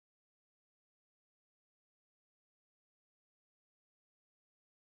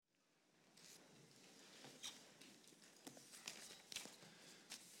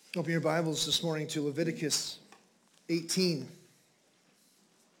Open your Bibles this morning to Leviticus 18.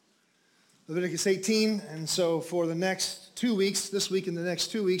 Leviticus 18, and so for the next 2 weeks, this week and the next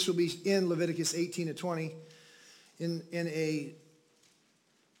 2 weeks, we'll be in Leviticus 18 to 20 in a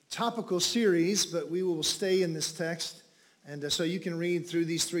topical series, but we will stay in this text. And so you can read through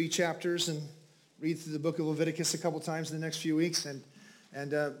these 3 chapters and read through the book of Leviticus a couple times in the next few weeks. And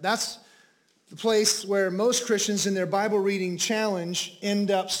that's the place where most Christians in their Bible reading challenge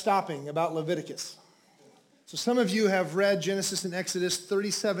end up stopping about Leviticus. So some of you have read Genesis and Exodus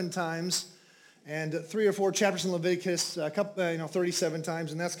 37 times and 3 or 4 chapters in Leviticus, 37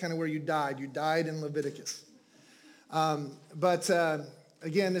 times, and that's kind of where you died. You died in Leviticus. But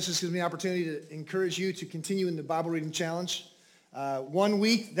again, this just gives me an opportunity to encourage you to continue in the Bible reading challenge. 1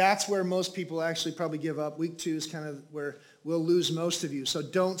 week, that's where most people actually probably give up. Week 2 is kind of where we'll lose most of you. So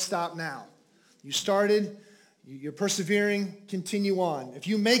don't stop now. You started, you're persevering, continue on. If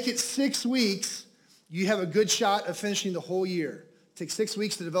you make it 6 weeks, you have a good shot of finishing the whole year. It takes 6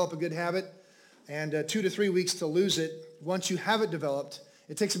 weeks to develop a good habit and 2 to 3 weeks to lose it. Once you have it developed,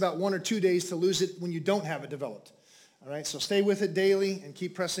 it takes about 1 or 2 days to lose it when you don't have it developed. All right, so stay with it daily and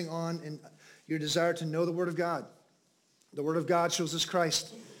keep pressing on in your desire to know the Word of God. The Word of God shows us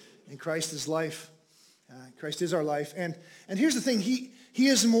Christ, and Christ is life. Christ is our life. And here's the thing, He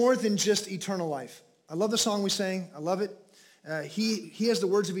is more than just eternal life. I love the song we sang. I love it. He has the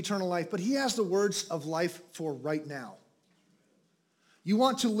words of eternal life, but He has the words of life for right now. You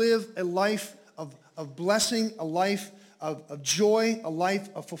want to live a life of blessing, a life of joy, a life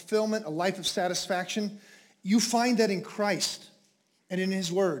of fulfillment, a life of satisfaction. You find that in Christ and in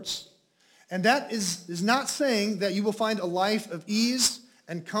His words. And that is not saying that you will find a life of ease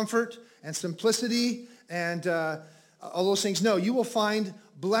and comfort and simplicity and all those things. No, you will find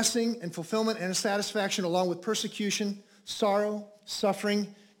blessing and fulfillment and satisfaction along with persecution, sorrow,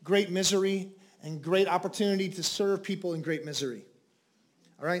 suffering, great misery, and great opportunity to serve people in great misery.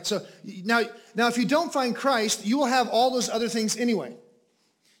 All right, so now if you don't find Christ, you will have all those other things anyway.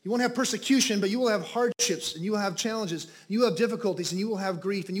 You won't have persecution, but you will have hardships, and you will have challenges, you will have difficulties, and you will have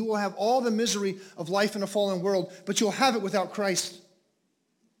grief, and you will have all the misery of life in a fallen world, but you'll have it without Christ.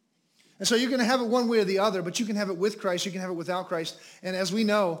 And so you're going to have it one way or the other, but you can have it with Christ, you can have it without Christ. And as we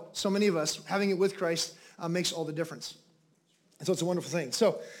know, so many of us, having it with Christ makes all the difference. And so it's a wonderful thing.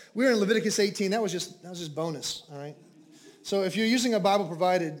 So we're in Leviticus 18. That was just bonus, all right? So if you're using a Bible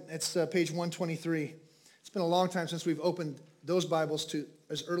provided, it's page 123. It's been a long time since we've opened those Bibles to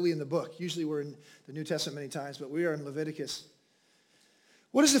as early in the book. Usually we're in the New Testament many times, but we are in Leviticus.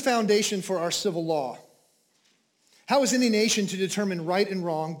 What is the foundation for our civil law? How is any nation to determine right and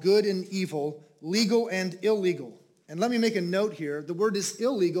wrong, good and evil, legal and illegal? And let me make a note here. The word is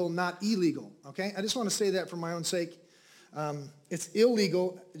illegal, not illegal, okay? I just want to say that for my own sake. It's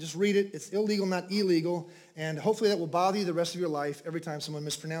illegal. Just read it. It's illegal, not illegal. And hopefully that will bother you the rest of your life every time someone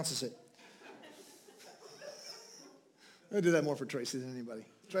mispronounces it. I do that more for Tracy than anybody.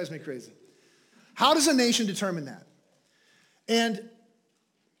 It drives me crazy. How does a nation determine that? And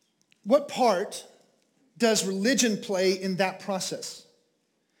what part does religion play in that process?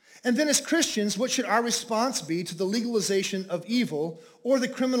 And then as Christians, what should our response be to the legalization of evil or the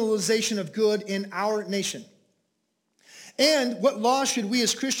criminalization of good in our nation? And what laws should we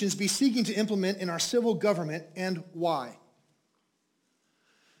as Christians be seeking to implement in our civil government and why?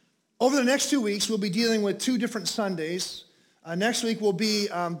 Over the next 2 weeks, we'll be dealing with 2 different Sundays. Next week will be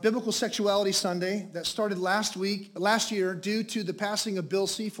Biblical Sexuality Sunday that started last year due to the passing of Bill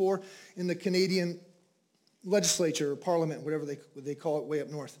C-4 in the Canadian legislature or parliament, whatever they call it way up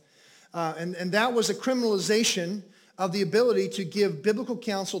north. And that was a criminalization of the ability to give biblical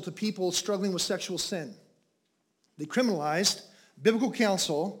counsel to people struggling with sexual sin. They criminalized biblical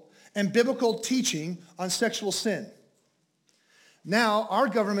counsel and biblical teaching on sexual sin. Now, our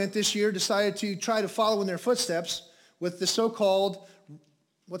government this year decided to try to follow in their footsteps with the so-called,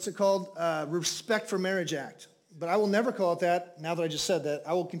 Respect for Marriage Act. But I will never call it that, now that I just said that.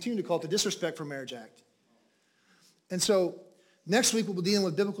 I will continue to call it the Disrespect for Marriage Act. And so next week we'll be dealing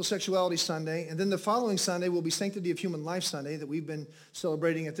with Biblical Sexuality Sunday, and then the following Sunday will be Sanctity of Human Life Sunday that we've been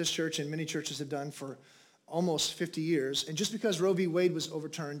celebrating at this church and many churches have done for almost 50 years. And just because Roe v. Wade was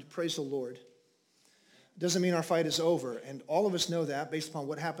overturned, praise the Lord, doesn't mean our fight is over. And all of us know that based upon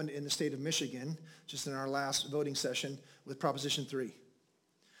what happened in the state of Michigan, just in our last voting session with Proposition 3.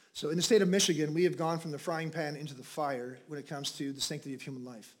 So in the state of Michigan, we have gone from the frying pan into the fire when it comes to the sanctity of human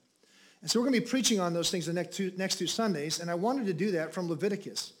life. And so we're going to be preaching on those things the next two Sundays, and I wanted to do that from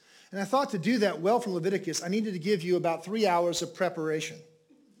Leviticus. And I thought to do that well from Leviticus, I needed to give you about 3 hours of preparation.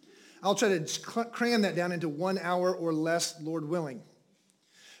 I'll try to cram that down into 1 hour or less, Lord willing.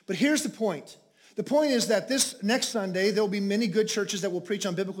 But here's the point. The point is that this next Sunday, there will be many good churches that will preach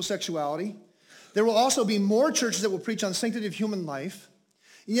on biblical sexuality. There will also be more churches that will preach on sanctity of human life.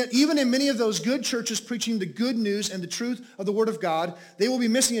 And yet, even in many of those good churches preaching the good news and the truth of the Word of God, they will be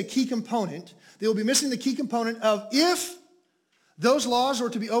missing a key component. They will be missing the key component of if those laws are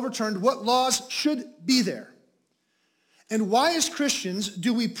to be overturned, what laws should be there? And why, as Christians,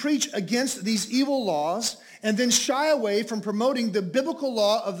 do we preach against these evil laws and then shy away from promoting the biblical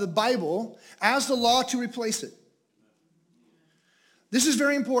law of the Bible as the law to replace it? This is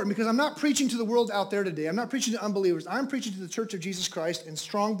very important because I'm not preaching to the world out there today. I'm not preaching to unbelievers. I'm preaching to the Church of Jesus Christ and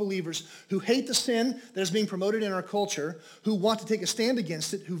strong believers who hate the sin that is being promoted in our culture, who want to take a stand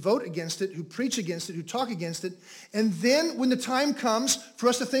against it, who vote against it, who preach against it, who talk against it. And then when the time comes for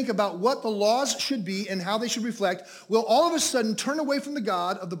us to think about what the laws should be and how they should reflect, we'll all of a sudden turn away from the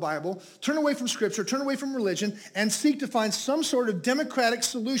God of the Bible, turn away from Scripture, turn away from religion, and seek to find some sort of democratic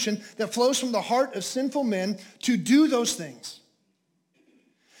solution that flows from the heart of sinful men to do those things.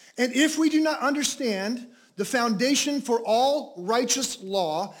 And if we do not understand the foundation for all righteous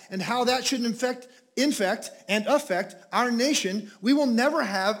law and how that should infect and affect our nation, we will never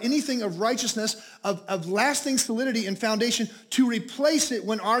have anything of righteousness, of lasting solidity and foundation to replace it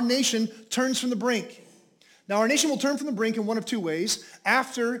when our nation turns from the brink. Now, our nation will turn from the brink in one of two ways: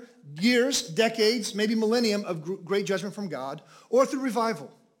 after years, decades, maybe millennium of great judgment from God, or through revival.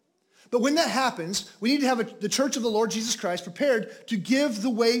 But when that happens, we need to have the church of the Lord Jesus Christ prepared to give the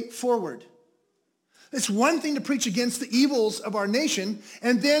way forward. It's one thing to preach against the evils of our nation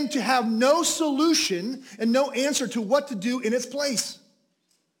and then to have no solution and no answer to what to do in its place.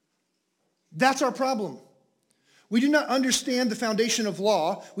 That's our problem. We do not understand the foundation of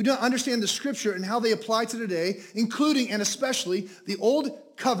law. We do not understand the Scripture and how they apply to today, including and especially the Old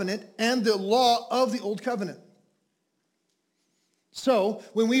Covenant and the law of the Old Covenant. So,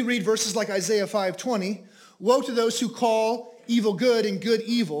 when we read verses like Isaiah 5:20, woe to those who call evil good and good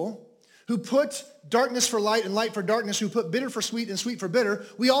evil, who put darkness for light and light for darkness, who put bitter for sweet and sweet for bitter,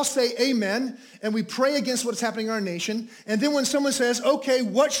 we all say amen, and we pray against what's happening in our nation. And then when someone says, okay,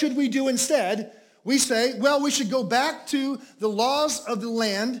 what should we do instead? We say, well, we should go back to the laws of the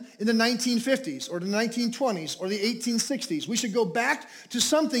land in the 1950s or the 1920s or the 1860s. We should go back to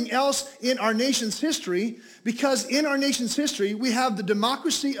something else in our nation's history, because in our nation's history, we have the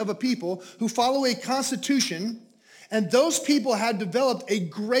democracy of a people who follow a constitution, and those people had developed a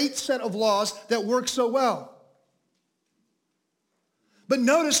great set of laws that work so well. But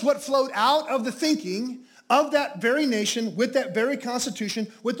notice what flowed out of the thinking of that very nation, with that very constitution,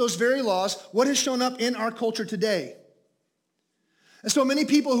 with those very laws, what has shown up in our culture today. And so many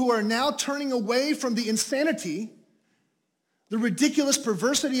people who are now turning away from the insanity, the ridiculous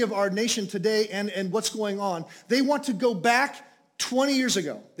perversity of our nation today and what's going on, they want to go back 20 years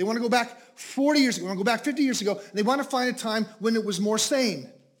ago. They want to go back 40 years ago. They want to go back 50 years ago. And they want to find a time when it was more sane.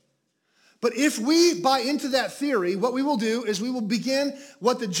 But if we buy into that theory, what we will do is we will begin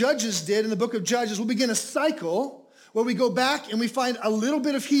what the judges did in the book of Judges. We'll begin a cycle where we go back and we find a little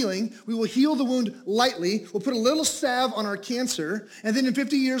bit of healing. We will heal the wound lightly. We'll put a little salve on our cancer. And then in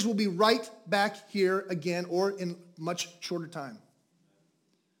 50 years, we'll be right back here again, or in much shorter time.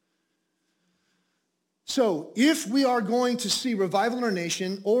 So if we are going to see revival in our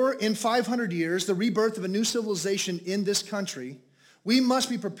nation, or in 500 years, the rebirth of a new civilization in this country, we must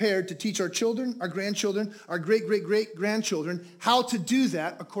be prepared to teach our children, our grandchildren, our great-great-great-grandchildren how to do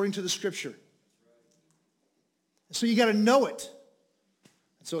that according to the Scripture. So you got to know it.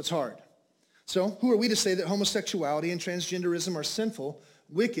 So it's hard. So who are we to say that homosexuality and transgenderism are sinful,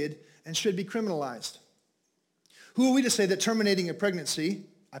 wicked, and should be criminalized? Who are we to say that terminating a pregnancy,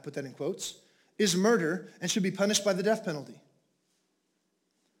 I put that in quotes, is murder and should be punished by the death penalty?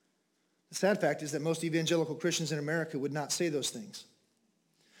 The sad fact is that most evangelical Christians in America would not say those things.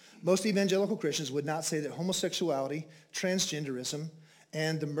 Most evangelical Christians would not say that homosexuality, transgenderism,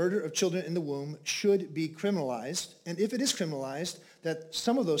 and the murder of children in the womb should be criminalized. And if it is criminalized, that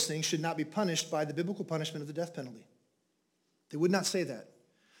some of those things should not be punished by the biblical punishment of the death penalty. They would not say that.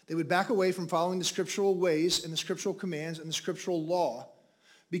 They would back away from following the scriptural ways and the scriptural commands and the scriptural law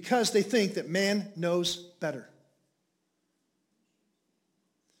because they think that man knows better.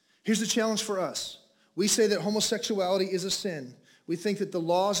 Here's the challenge for us. We say that homosexuality is a sin. We think that the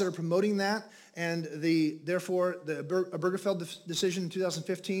laws that are promoting that and therefore the Obergefell decision in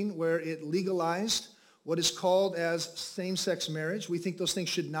 2015 where it legalized what is called as same-sex marriage, we think those things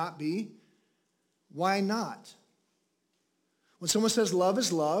should not be. Why not? When someone says love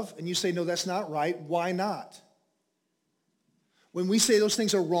is love and you say, no, that's not right, why not? When we say those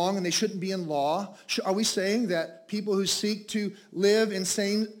things are wrong and they shouldn't be in law, are we saying that people who seek to live in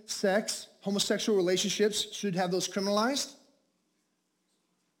same-sex, homosexual relationships should have those criminalized?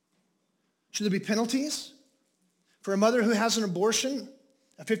 Should there be penalties? For a mother who has an abortion,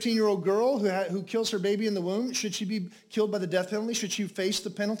 a 15-year-old girl who kills her baby in the womb, should she be killed by the death penalty? Should she face the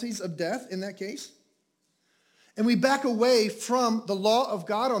penalties of death in that case? And we back away from the law of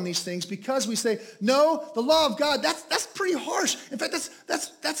God on these things because we say, no, the law of God, that's pretty harsh. In fact,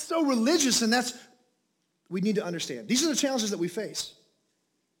 that's so religious, and we need to understand. These are the challenges that we face.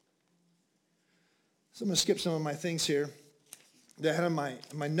 So I'm going to skip some of my things here that I had on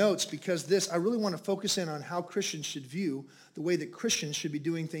my notes because I really want to focus in on how Christians should view the way that Christians should be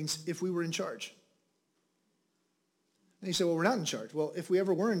doing things if we were in charge. And you say, well, we're not in charge. Well, if we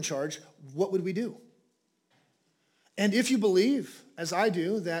ever were in charge, what would we do? And if you believe, as I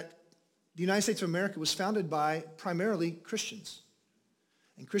do, that the United States of America was founded by primarily Christians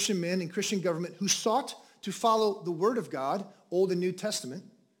and Christian men and Christian government who sought to follow the Word of God, Old and New Testament,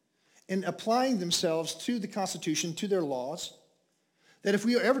 and applying themselves to the Constitution, to their laws, that if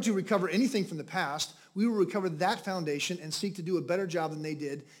we are ever to recover anything from the past, we will recover that foundation and seek to do a better job than they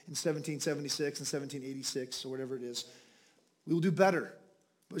did in 1776 and 1786 or whatever it is. We will do better,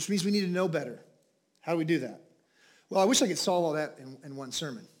 which means we need to know better. How do we do that? Well, I wish I could solve all that in one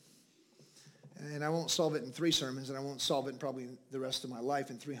sermon. And I won't solve it in 3 sermons, and I won't solve it in probably the rest of my life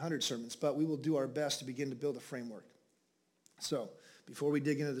in 300 sermons, but we will do our best to begin to build a framework. So, before we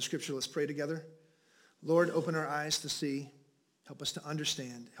dig into the scripture, let's pray together. Lord, open our eyes to see. Help us to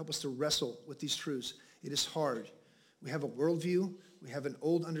understand. Help us to wrestle with these truths. It is hard. We have a worldview. We have an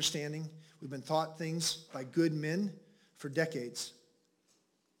old understanding. We've been taught things by good men for decades.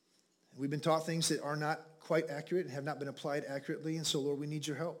 We've been taught things that are not quite accurate and have not been applied accurately. And so, Lord, we need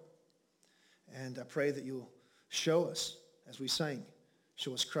your help. And I pray that you'll show us as we sing.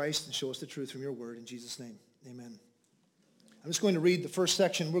 Show us Christ and show us the truth from your word. In Jesus' name, amen. I'm just going to read the first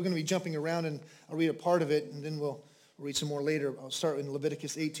section. We're going to be jumping around, and I'll read a part of it, and then we'll read some more later. I'll start in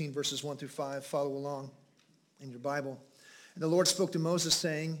Leviticus 18, verses 1 through 5. Follow along in your Bible. And the Lord spoke to Moses,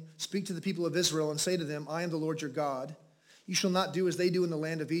 saying, "Speak to the people of Israel and say to them, I am the Lord your God. You shall not do as they do in the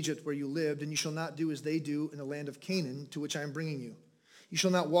land of Egypt where you lived, and you shall not do as they do in the land of Canaan to which I am bringing you. You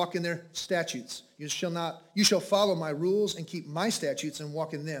shall not walk in their statutes. You shall follow my rules and keep my statutes and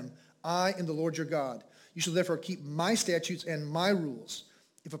walk in them. I am the Lord your God. You shall therefore keep my statutes and my rules.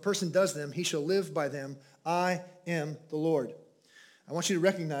 If a person does them, he shall live by them. I am the Lord." I want you to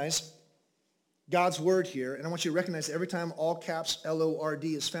recognize God's word here, and I want you to recognize every time all caps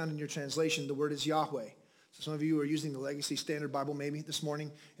L-O-R-D is found in your translation, the word is Yahweh. So some of you are using the Legacy Standard Bible maybe this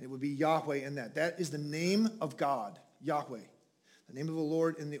morning, and it would be Yahweh in that. That is the name of God, Yahweh. The name of the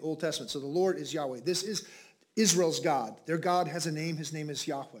Lord in the Old Testament. So the Lord is Yahweh. This is Israel's God. Their God has a name. His name is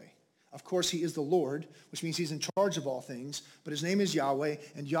Yahweh. Of course, he is the Lord, which means he's in charge of all things, but his name is Yahweh,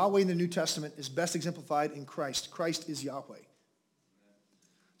 and Yahweh in the New Testament is best exemplified in Christ. Christ is Yahweh.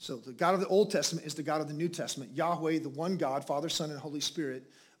 So the God of the Old Testament is the God of the New Testament. Yahweh, the one God, Father, Son, and Holy Spirit,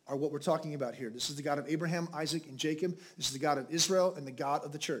 are what we're talking about here. This is the God of Abraham, Isaac, and Jacob. This is the God of Israel and the God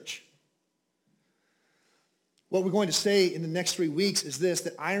of the church. What we're going to say in the next 3 weeks is this,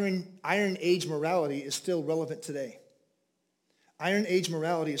 that Iron Age morality is still relevant today. Iron Age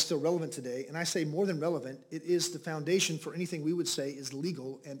morality is still relevant today, and I say more than relevant, it is the foundation for anything we would say is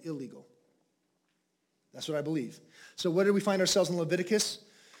legal and illegal. That's what I believe. So where do we find ourselves in Leviticus?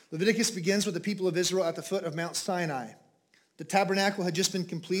 Leviticus begins with the people of Israel at the foot of Mount Sinai. The tabernacle had just been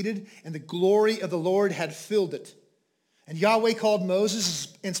completed, and the glory of the Lord had filled it. And Yahweh called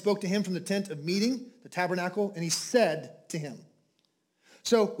Moses and spoke to him from the tent of meeting, the tabernacle, and he said to him.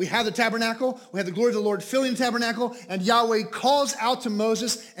 So we have the tabernacle, we have the glory of the Lord filling the tabernacle, and Yahweh calls out to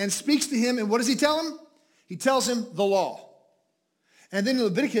Moses and speaks to him, and what does he tell him? He tells him the law. And then in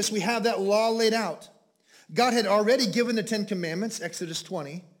Leviticus, we have that law laid out. God had already given the 10 Commandments, Exodus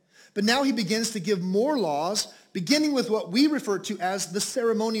 20, but now he begins to give more laws, beginning with what we refer to as the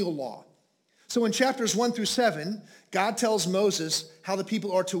ceremonial law. So in chapters 1 through 7, God tells Moses how the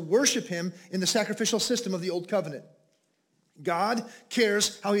people are to worship him in the sacrificial system of the Old Covenant. God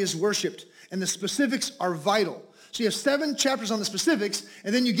cares how he is worshiped, and the specifics are vital. So you have 7 chapters on the specifics,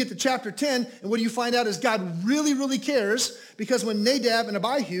 and then you get to chapter 10, and what do you find out is God really, really cares, because when Nadab and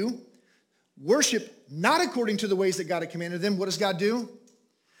Abihu worship not according to the ways that God had commanded them, what does God do?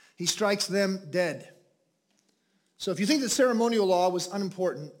 He strikes them dead. So if you think that ceremonial law was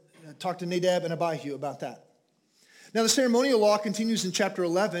unimportant, talk to Nadab and Abihu about that. Now the ceremonial law continues in chapter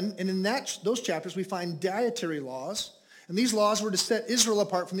 11, and in those chapters we find dietary laws, and these laws were to set Israel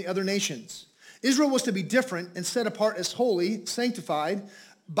apart from the other nations. Israel was to be different and set apart as holy, sanctified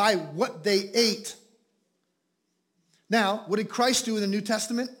by what they ate. Now, what did Christ do in the New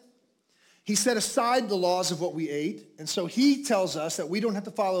Testament? He set aside the laws of what we ate, and so he tells us that we don't have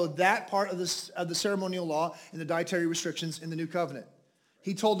to follow that part of the ceremonial law and the dietary restrictions in the new covenant.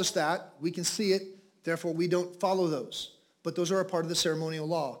 He told us that. We can see it. Therefore, we don't follow those. But those are a part of the ceremonial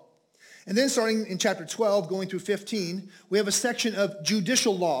law. And then starting in chapter 12, going through 15, we have a section of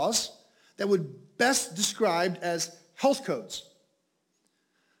judicial laws that would best described as health codes.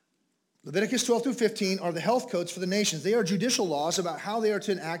 Leviticus 12 through 15 are the health codes for the nations. They are judicial laws about how they are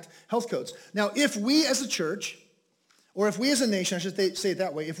to enact health codes. Now, if we as a church, or if we as a nation, I should say it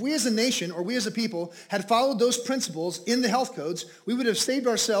that way, if we as a nation or we as a people had followed those principles in the health codes, we would have saved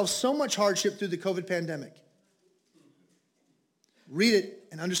ourselves so much hardship through the COVID pandemic. Read it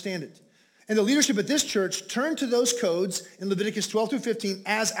and understand it. And the leadership of this church turned to those codes in Leviticus 12 through 15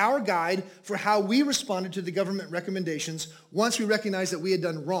 as our guide for how we responded to the government recommendations once we recognized that we had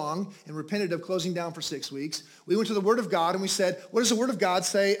done wrong and repented of closing down for 6 weeks. We went to the Word of God and we said, what does the Word of God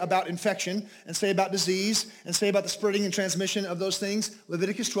say about infection and say about disease and say about the spreading and transmission of those things?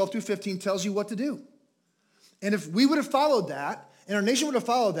 Leviticus 12 through 15 tells you what to do. And if we would have followed that, and our nation would have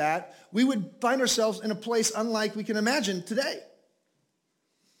followed that, we would find ourselves in a place unlike we can imagine today.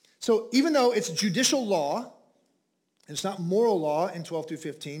 So even though it's judicial law, and it's not moral law in 12 through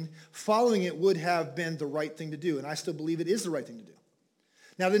 15, following it would have been the right thing to do, and I still believe it is the right thing to do.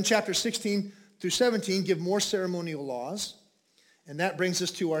 Now then chapters 16 through 17 give more ceremonial laws, and that brings us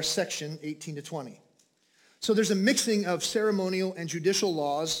to our section 18 to 20. So there's a mixing of ceremonial and judicial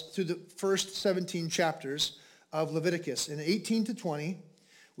laws through the first 17 chapters of Leviticus. In 18 to 20,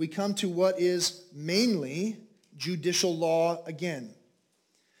 we come to what is mainly judicial law again.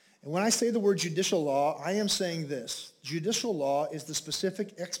 And when I say the word judicial law, I am saying this. Judicial law is the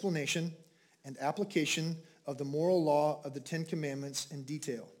specific explanation and application of the moral law of the Ten Commandments in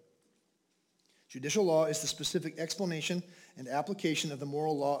detail. Judicial law is the specific explanation and application of the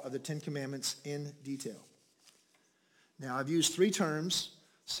moral law of the Ten Commandments in detail. Now, I've used three terms: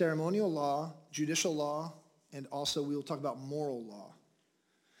 ceremonial law, judicial law, and also we will talk about moral law.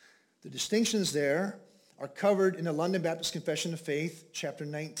 The distinctions there are covered in the London Baptist Confession of Faith, chapter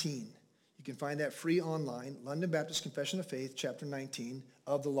 19. You can find that free online, London Baptist Confession of Faith, chapter 19,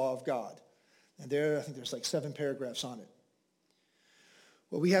 of the law of God. And there, I think there's like 7 paragraphs on it.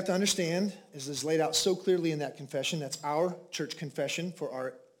 What we have to understand is laid out so clearly in that confession, that's our church confession for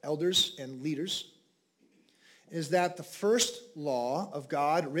our elders and leaders, is that the first law of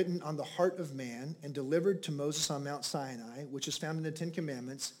God written on the heart of man and delivered to Moses on Mount Sinai, which is found in the Ten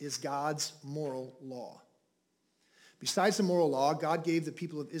Commandments, is God's moral law. Besides the moral law, God gave the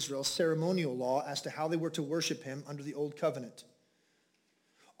people of Israel ceremonial law as to how they were to worship him under the old covenant.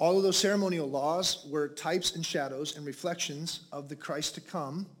 All of those ceremonial laws were types and shadows and reflections of the Christ to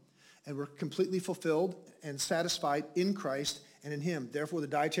come and were completely fulfilled and satisfied in Christ and in him. Therefore, the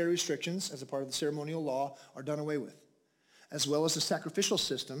dietary restrictions as a part of the ceremonial law are done away with, as well as the sacrificial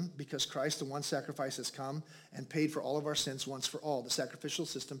system, because Christ, the one sacrifice, has come and paid for all of our sins once for all. The sacrificial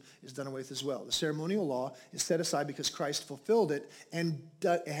system is done away with as well. The ceremonial law is set aside because Christ fulfilled it and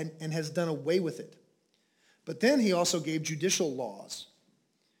has done away with it. But then he also gave judicial laws.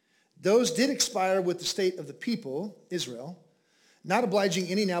 Those did expire with the state of the people, Israel, not obliging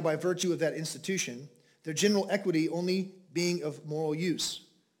any now by virtue of that institution, their general equity only being of moral use.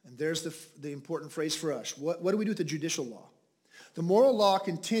 And there's the important phrase for us. What do we do with the judicial law? The moral law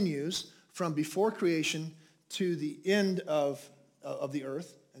continues from before creation to the end of the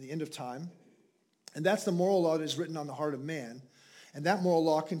earth and the end of time. And that's the moral law that is written on the heart of man. And that moral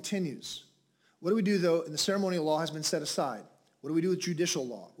law continues. What do we do, though, and the ceremonial law has been set aside? What do we do with judicial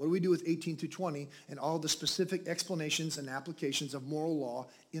law? What do we do with 18 through 20 and all the specific explanations and applications of moral law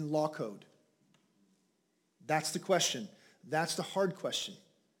in law code? That's the question. That's the hard question.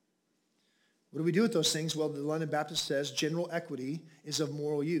 What do we do with those things? Well, the London Baptist says general equity is of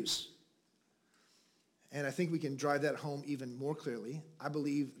moral use. And I think we can drive that home even more clearly. I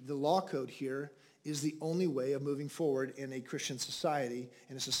believe the law code here is the only way of moving forward in a Christian society,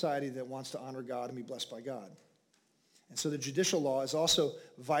 in a society that wants to honor God and be blessed by God. And so the judicial law is also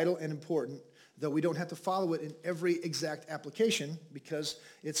vital and important, though we don't have to follow it in every exact application because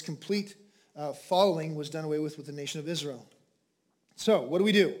its complete following was done away with the nation of Israel. So what do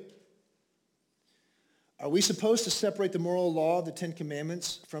we do? Are we supposed to separate the moral law of the Ten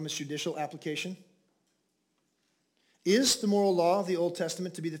Commandments from its judicial application? Is the moral law of the Old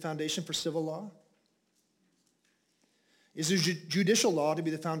Testament to be the foundation for civil law? Is the judicial law to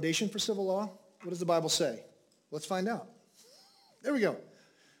be the foundation for civil law? What does the Bible say? Let's find out. There we go.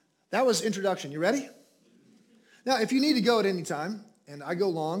 That was introduction. You ready? Now, if you need to go at any time, and I go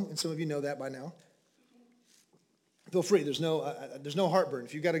long, and some of you know that by now, feel free. There's no heartburn.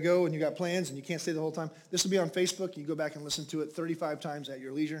 If you got to go and you got plans and you can't stay the whole time, this will be on Facebook. You go back and listen to it 35 times at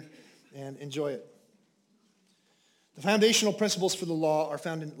your leisure and enjoy it. The foundational principles for the law are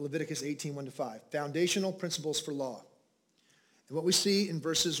found in Leviticus 18, 1-5. Foundational principles for law. And what we see in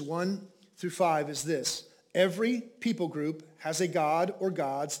verses 1 through 5 is this. Every people group has a god or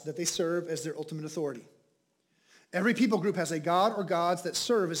gods that they serve as their ultimate authority. Every people group has a god or gods that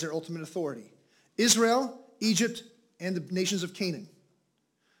serve as their ultimate authority. Israel, Egypt, and the nations of Canaan.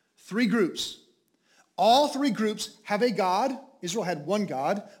 3 groups. All 3 groups have a god. Israel had one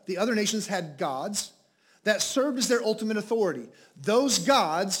god. The other nations had gods that served as their ultimate authority. Those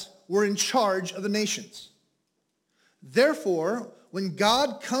gods were in charge of the nations. Therefore, when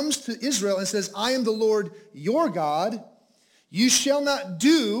God comes to Israel and says, I am the Lord your God, you shall not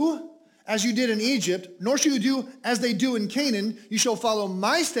do as you did in Egypt, nor shall you do as they do in Canaan. You shall follow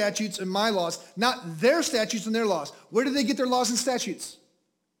my statutes and my laws, not their statutes and their laws. Where do they get their laws and statutes?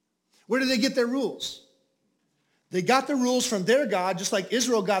 Where do they get their rules? They got the rules from their God, just like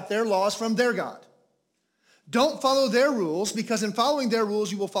Israel got their laws from their God. Don't follow their rules, because in following their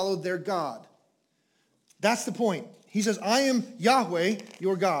rules, you will follow their God. That's the point. He says, I am Yahweh,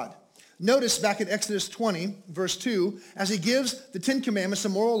 your God. Notice back in Exodus 20, verse 2, as he gives the 10 Commandments, the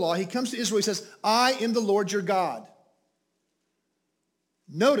moral law, he comes to Israel, he says, I am the Lord your God.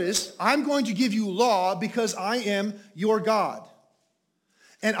 Notice, I'm going to give you law because I am your God.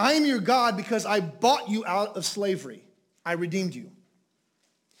 And I am your God because I bought you out of slavery. I redeemed you.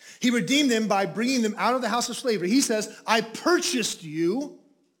 He redeemed them by bringing them out of the house of slavery. He says, I purchased you,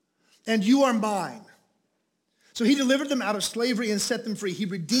 and you are mine. So he delivered them out of slavery and set them free. He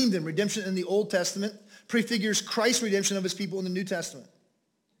redeemed them. Redemption in the Old Testament prefigures Christ's redemption of his people in the New Testament.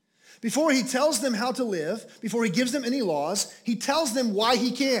 Before he tells them how to live, before he gives them any laws, he tells them why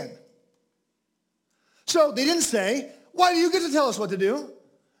he can. So they didn't say, why do you get to tell us what to do?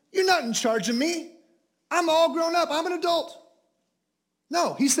 You're not in charge of me. I'm all grown up. I'm an adult.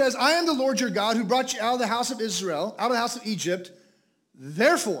 No, he says, I am the Lord your God who brought you out of the house of Israel, out of the house of Egypt.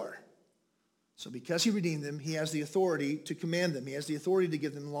 Therefore, so because he redeemed them, he has the authority to command them. He has the authority to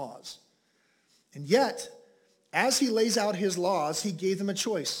give them laws. And yet, as he lays out his laws, he gave them a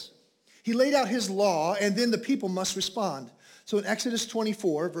choice. He laid out his law, and then the people must respond. So in Exodus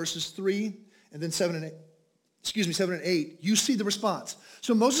 24, verses 3 and then 7 and 8, you see the response.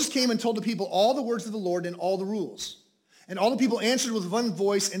 So Moses came and told the people all the words of the Lord and all the rules. And all the people answered with one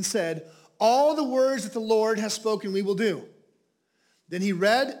voice and said, all the words that the Lord has spoken we will do. Then he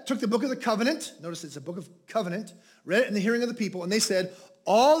took the book of the covenant, notice it's a book of covenant, read it in the hearing of the people, and they said,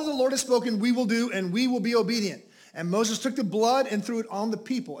 all that the Lord has spoken we will do, and we will be obedient. And Moses took the blood and threw it on the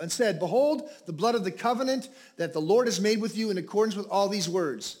people and said, behold, the blood of the covenant that the Lord has made with you in accordance with all these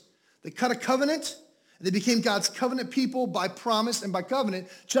words. They cut a covenant, and they became God's covenant people by promise and by covenant,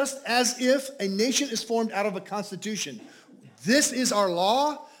 just as if a nation is formed out of a constitution. This is our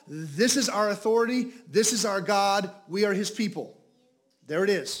law. This is our authority. This is our God. We are his people. There it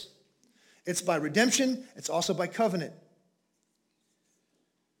is. It's by redemption. It's also by covenant.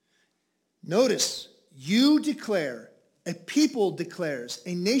 Notice, you declare, a people declares,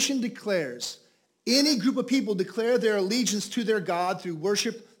 a nation declares, any group of people declare their allegiance to their God through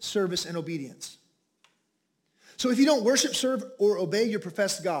worship, service, and obedience. So if you don't worship, serve, or obey your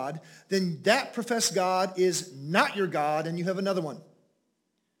professed God, then that professed God is not your God, and you have another one.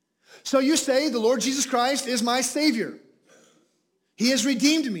 So you say, the Lord Jesus Christ is my Savior. He has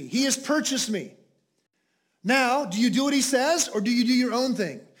redeemed me. He has purchased me. Now, do you do what he says, or do you do your own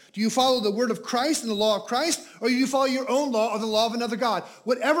thing? Do you follow the word of Christ and the law of Christ, or do you follow your own law or the law of another God?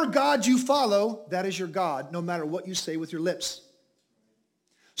 Whatever God you follow, that is your God, no matter what you say with your lips.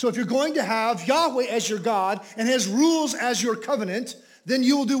 So if you're going to have Yahweh as your God and his rules as your covenant, then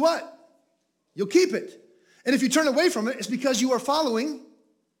you will do what? You'll keep it. And if you turn away from it, it's because you are following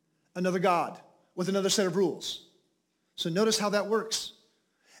another God with another set of rules. So notice how that works.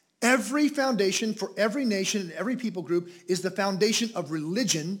 Every foundation for every nation and every people group is the foundation of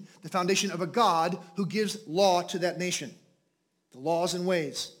religion, the foundation of a God who gives law to that nation, the laws and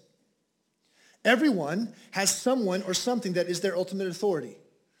ways. Everyone has someone or something that is their ultimate authority.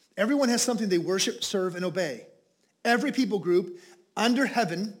 Everyone has something they worship, serve, and obey. Every people group under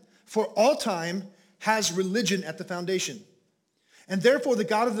heaven for all time has religion at the foundation. And therefore, the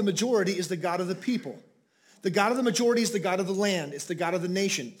God of the majority is the God of the people. The God of the majority is the God of the land. It's the God of the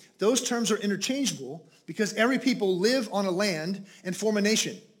nation. Those terms are interchangeable because every people live on a land and form a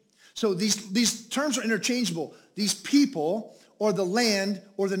nation. So these terms are interchangeable. These people or the land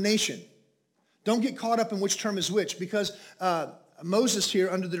or the nation. Don't get caught up in which term is which, because Moses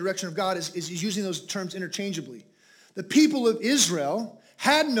here, under the direction of God, is using those terms interchangeably. The people of Israel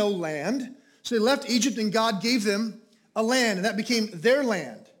had no land, so they left Egypt and God gave them a land, and that became their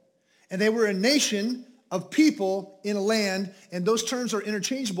land. And they were a nation of people in a land, and those terms are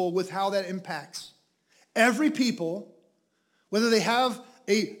interchangeable with how that impacts. Every people, whether they have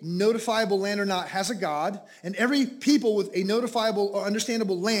a notifiable land or not, has a God, and every people with a notifiable or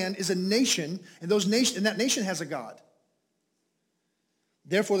understandable land is a nation, and that nation has a God.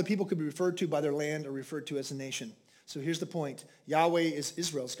 Therefore, the people could be referred to by their land or referred to as a nation. So here's the point. Yahweh is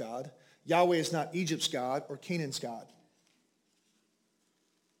Israel's God. Yahweh is not Egypt's God or Canaan's God.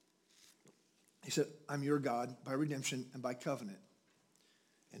 He said, I'm your God by redemption and by covenant.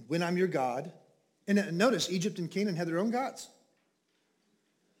 And when I'm your God, and notice, Egypt and Canaan had their own gods.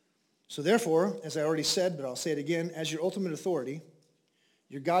 So therefore, as I already said, but I'll say it again, as your ultimate authority,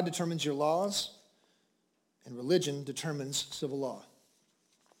 your God determines your laws, and religion determines civil law.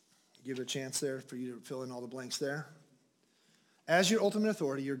 Give it a chance there for you to fill in all the blanks there. As your ultimate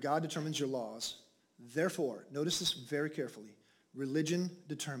authority, your God determines your laws. Therefore, notice this very carefully, religion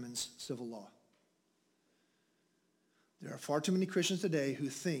determines civil law. There are far too many Christians today who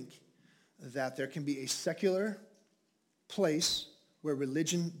think that there can be a secular place where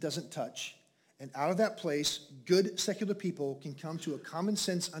religion doesn't touch. And out of that place, good secular people can come to a common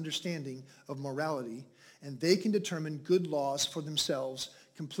sense understanding of morality, and they can determine good laws for themselves,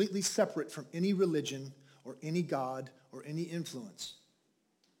 completely separate from any religion or any God or any influence.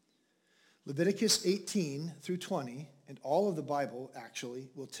 Leviticus 18 through 20, and all of the Bible actually,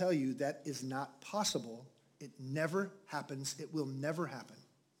 will tell you that is not possible. It never happens. It will never happen.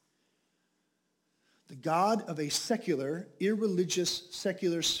 The God of a secular, irreligious,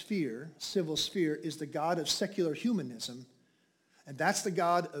 secular sphere, civil sphere, is the God of secular humanism. And that's the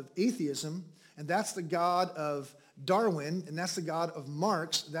God of atheism. And that's the God of Darwin. And that's the God of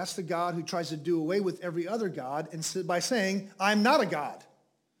Marx. That's the God who tries to do away with every other God and by saying, I'm not a God.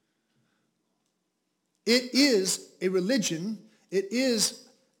 It is a religion. It is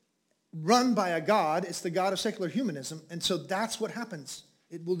run by a God. It's the God of secular humanism. And so that's what happens.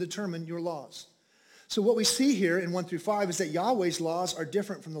 It will determine your laws. So what we see here in 1 through 5 is that Yahweh's laws are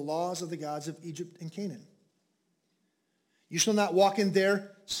different from the laws of the gods of Egypt and Canaan. You shall not walk in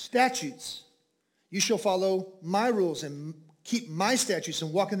their statutes. You shall follow my rules and keep my statutes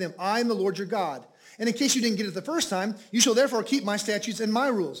and walk in them. I am the Lord your God. And in case you didn't get it the first time, you shall therefore keep my statutes and my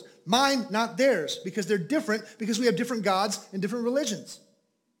rules. Mine, not theirs, because they're different, because we have different gods and different religions.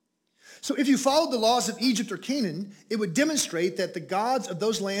 So if you followed the laws of Egypt or Canaan, it would demonstrate that the gods of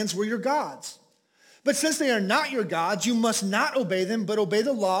those lands were your gods. But since they are not your gods, you must not obey them, but obey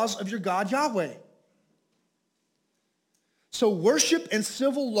the laws of your God Yahweh. So worship and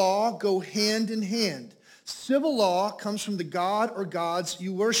civil law go hand in hand. Civil law comes from the God or gods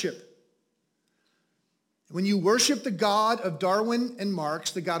you worship. When you worship the God of Darwin and Marx,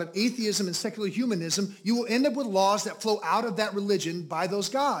 the God of atheism and secular humanism, you will end up with laws that flow out of that religion by those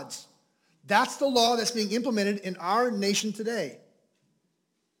gods. That's the law that's being implemented in our nation today.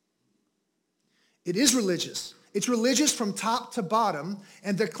 It is religious. It's religious from top to bottom,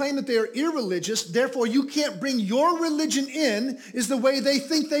 and the claim that they are irreligious, therefore you can't bring your religion in, is the way they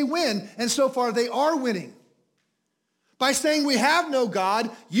think they win, and so far they are winning. By saying we have no God,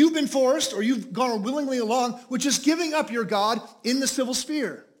 you've been forced, or you've gone willingly along with just giving up your God in the civil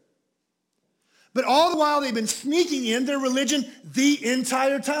sphere. But all the while they've been sneaking in their religion the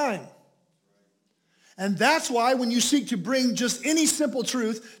entire time. And that's why when you seek to bring just any simple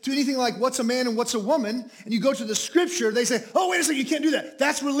truth to anything like what's a man and what's a woman, and you go to the scripture, they say, oh, wait a second, you can't do that.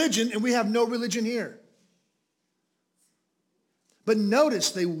 That's religion, and we have no religion here. But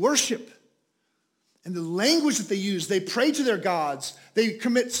notice they worship. And the language that they use, they pray to their gods. They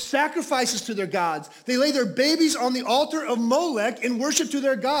commit sacrifices to their gods. They lay their babies on the altar of Molech and worship to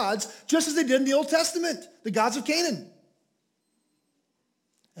their gods, just as they did in the Old Testament, the gods of Canaan.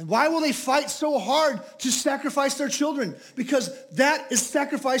 And why will they fight so hard to sacrifice their children? Because that is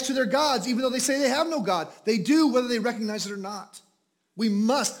sacrifice to their gods, even though they say they have no God. They do, whether they recognize it or not. We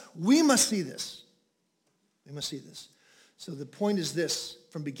must see this. We must see this. So the point is this,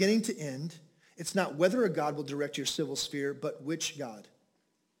 from beginning to end, it's not whether a God will direct your civil sphere, but which God.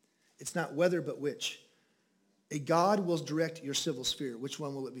 It's not whether, but which. A God will direct your civil sphere. Which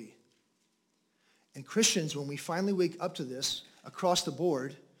one will it be? And Christians, when we finally wake up to this, across the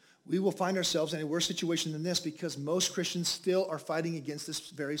board, we will find ourselves in a worse situation than this because most Christians still are fighting against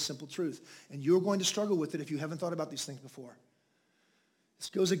this very simple truth. And you're going to struggle with it if you haven't thought about these things before. This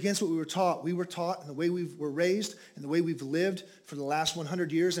goes against what we were taught. We were taught, and the way we were raised, and the way we've lived for the last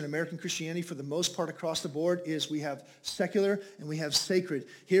 100 years in American Christianity, for the most part across the board, is we have secular and we have sacred.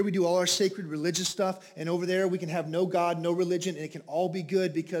 Here we do all our sacred religious stuff, and over there we can have no God, no religion, and it can all be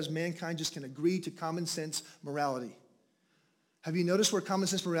good because mankind just can agree to common sense morality. Have you noticed where common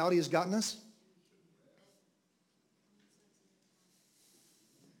sense morality has gotten us?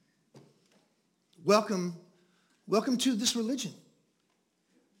 Welcome to this religion.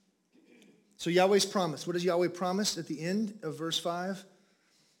 So Yahweh's promise. What does Yahweh promise at the end of verse 5?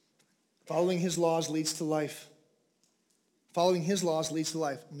 Following his laws leads to life. Following his laws leads to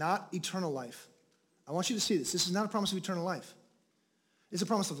life, not eternal life. I want you to see this. This is not a promise of eternal life. It's a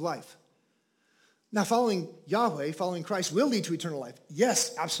promise of life. Now, following Yahweh, following Christ will lead to eternal life.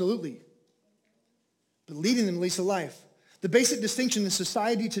 Yes, absolutely. But leading them leads to life. The basic distinction in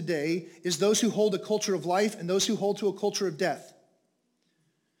society today is those who hold a culture of life and those who hold to a culture of death.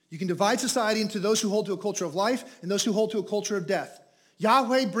 You can divide society into those who hold to a culture of life and those who hold to a culture of death.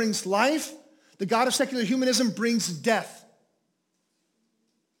 Yahweh brings life. The God of secular humanism brings death.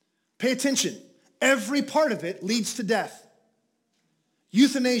 Pay attention. Every part of it leads to death.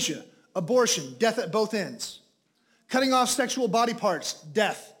 Euthanasia, abortion, death at both ends. Cutting off sexual body parts,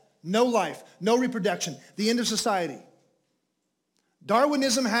 death. No life, no reproduction, the end of society.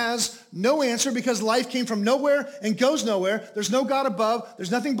 Darwinism has no answer because life came from nowhere and goes nowhere. There's no God above.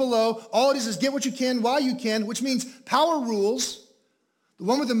 There's nothing below. All it is get what you can while you can, which means power rules. The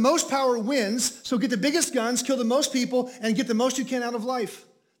one with the most power wins, so get the biggest guns, kill the most people, and get the most you can out of life.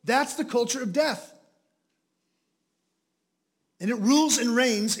 That's the culture of death. And it rules and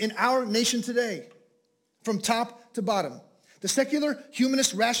reigns in our nation today, from top to bottom. The secular,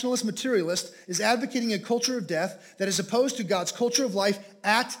 humanist, rationalist, materialist is advocating a culture of death that is opposed to God's culture of life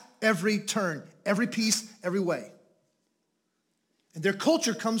at every turn, every piece, every way. And their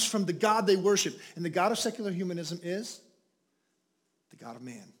culture comes from the God they worship. And the God of secular humanism is the God of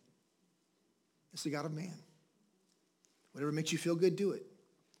man. It's the God of man. Whatever makes you feel good, do it.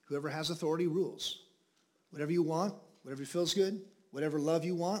 Whoever has authority rules. Whatever you want, whatever feels good, whatever love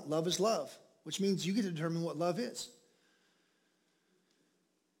you want, love is love, which means you get to determine what love is.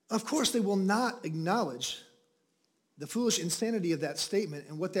 Of course, they will not acknowledge the foolish insanity of that statement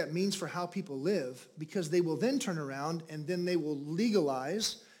and what that means for how people live, because they will then turn around and then they will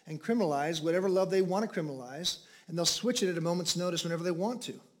legalize and criminalize whatever love they want to criminalize, and they'll switch it at a moment's notice whenever they want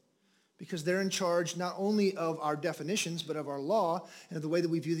to, because they're in charge not only of our definitions, but of our law and of the way that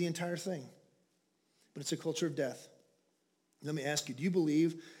we view the entire thing. But it's a culture of death. Let me ask you, do you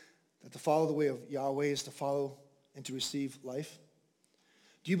believe that to follow the way of Yahweh is to follow and to receive life?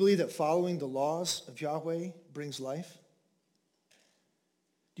 Do you believe that following the laws of Yahweh brings life?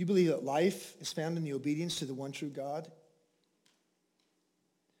 Do you believe that life is found in the obedience to the one true God?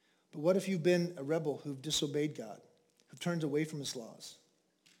 But what if you've been a rebel who've disobeyed God, who've turned away from his laws?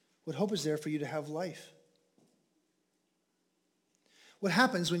 What hope is there for you to have life? What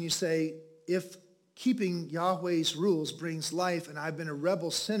happens when you say, if keeping Yahweh's rules brings life and I've been a rebel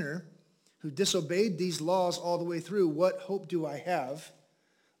sinner who disobeyed these laws all the way through, what hope do I have?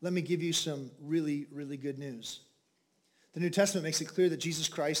 Let me give you some really, really good news. The New Testament makes it clear that Jesus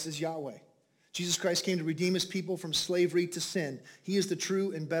Christ is Yahweh. Jesus Christ came to redeem his people from slavery to sin. He is the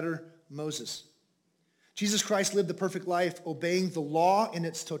true and better Moses. Jesus Christ lived the perfect life, obeying the law in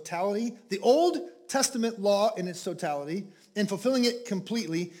its totality, the Old Testament law in its totality, and fulfilling it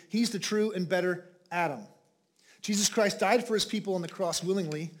completely. He's the true and better Adam. Jesus Christ died for his people on the cross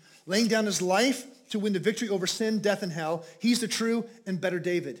willingly, laying down his life to win the victory over sin, death, and hell. He's the true and better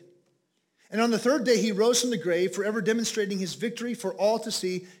David. And on the third day, he rose from the grave, forever demonstrating his victory for all to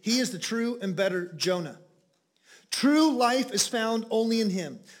see. He is the true and better Jonah. True life is found only in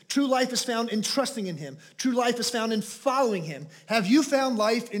him. True life is found in trusting in him. True life is found in following him. Have you found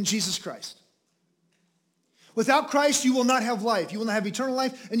life in Jesus Christ? Without Christ, you will not have life. You will not have eternal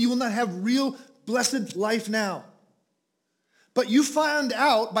life, and you will not have real blessed life now. But you find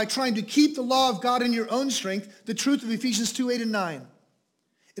out by trying to keep the law of God in your own strength, the truth of Ephesians 2:8 and 9.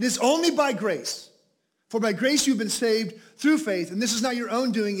 It is only by grace. For by grace you've been saved through faith, and this is not your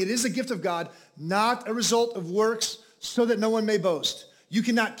own doing. It is a gift of God, not a result of works, so that no one may boast. You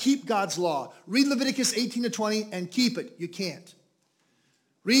cannot keep God's law. Read Leviticus 18-20 and keep it. You can't.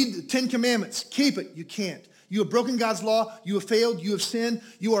 Read the 10 Commandments. Keep it. You can't. You have broken God's law. You have failed. You have sinned.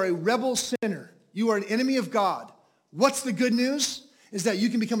 You are a rebel sinner. You are an enemy of God. What's the good news? Is that you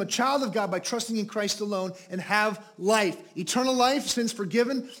can become a child of God by trusting in Christ alone and have life. Eternal life, sins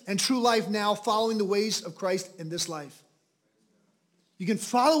forgiven, and true life now following the ways of Christ in this life. You can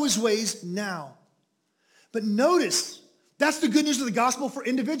follow his ways now. But notice That's the good news of the gospel for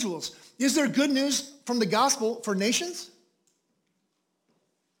individuals. Is there good news from the gospel for nations?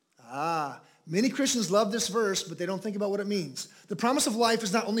 Many Christians love this verse, but they don't think about what it means. The promise of life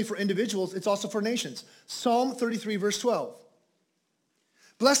is not only for individuals, it's also for nations. Psalm 33, verse 12.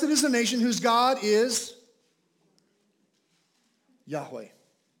 Blessed is the nation whose God is Yahweh,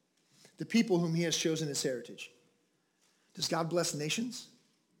 the people whom he has chosen as heritage. Does God bless nations?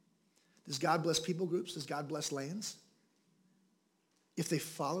 Does God bless people groups? Does God bless lands? If they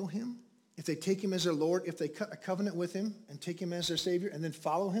follow him, if they take him as their Lord, if they cut a covenant with him and take him as their Savior and then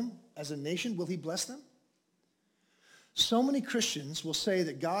follow him as a nation, will he bless them? So many Christians will say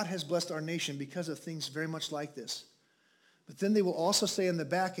that God has blessed our nation because of things very much like this. But then they will also say in the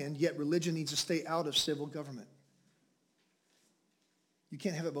back end, yet religion needs to stay out of civil government. You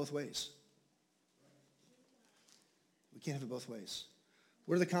can't have it both ways. We can't have it both ways.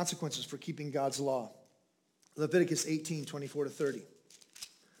 What are the consequences for keeping God's law? Leviticus 18, 24 to 30.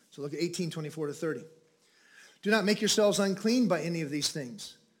 So look at 18, 24 to 30. Do not make yourselves unclean by any of these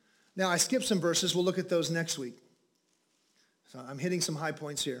things. Now, I skipped some verses. We'll look at those next week. So I'm hitting some high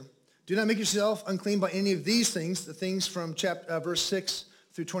points here. Do not make yourself unclean by any of these things, the things from verse 6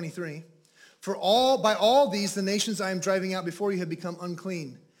 through 23. For by all these, the nations I am driving out before you have become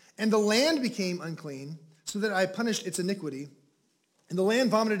unclean. And the land became unclean, so that I punished its iniquity. And the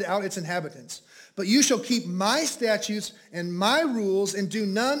land vomited out its inhabitants. But you shall keep my statutes and my rules and do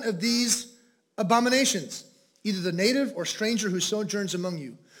none of these abominations, either the native or stranger who sojourns among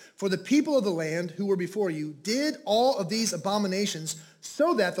you. For the people of the land who were before you did all of these abominations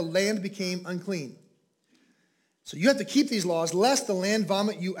so that the land became unclean. So you have to keep these laws, lest the land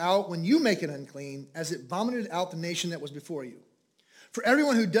vomit you out when you make it unclean, as it vomited out the nation that was before you. For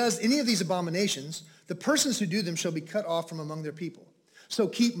everyone who does any of these abominations, the persons who do them shall be cut off from among their people. So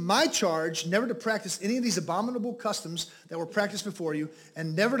keep my charge never to practice any of these abominable customs that were practiced before you,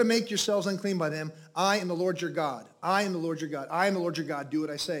 and never to make yourselves unclean by them. I am the Lord your God. I am the Lord your God. I am the Lord your God. Do what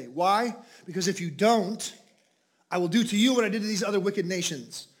I say. Why? Because if you don't, I will do to you what I did to these other wicked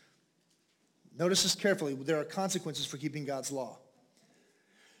nations. Notice this carefully. There are consequences for keeping God's law.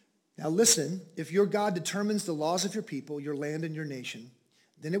 Now listen, if your God determines the laws of your people, your land, and your nation,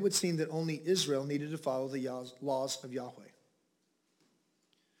 then it would seem that only Israel needed to follow the laws of Yahweh.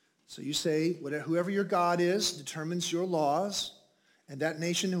 So you say, whoever your God is determines your laws, and that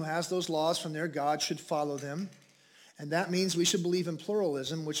nation who has those laws from their God should follow them. And that means we should believe in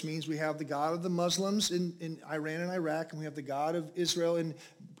pluralism, which means we have the God of the Muslims in Iran and Iraq, and we have the God of Israel in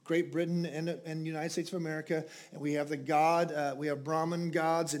Great Britain and the United States of America, and we have we have Brahmin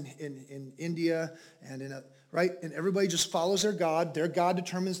gods in India and right? And everybody just follows their God. Their God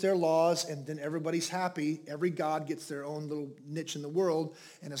determines their laws, and then everybody's happy. Every God gets their own little niche in the world,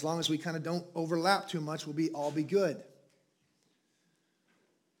 and as long as we kind of don't overlap too much, we'll all be good.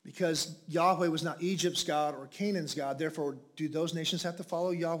 Because Yahweh was not Egypt's God or Canaan's God, therefore, do those nations have to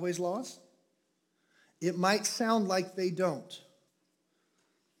follow Yahweh's laws? It might sound like they don't,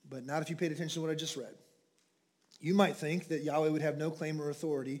 but not if you paid attention to what I just read. You might think that Yahweh would have no claim or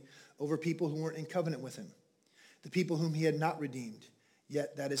authority over people who weren't in covenant with him, the people whom he had not redeemed,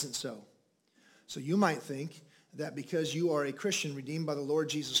 yet that isn't so. So you might think that because you are a Christian redeemed by the Lord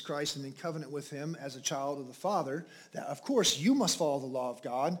Jesus Christ and in covenant with him as a child of the Father, that of course you must follow the law of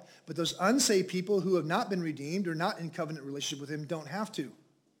God, but those unsaved people who have not been redeemed or not in covenant relationship with him don't have to.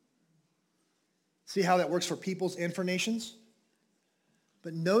 See how that works for peoples and for nations?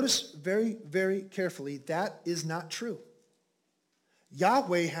 But notice very, very carefully, that is not true.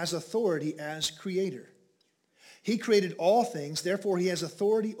 Yahweh has authority as creator. He created all things, therefore he has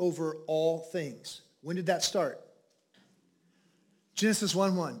authority over all things. When did that start? Genesis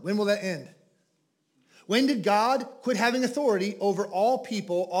 1:1. When will that end? When did God quit having authority over all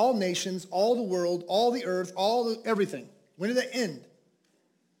people, all nations, all the world, all the earth, everything? When did that end?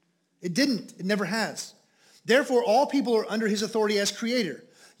 It didn't. It never has. Therefore, all people are under his authority as creator.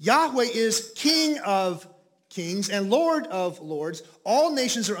 Yahweh is King of kings and Lord of lords. All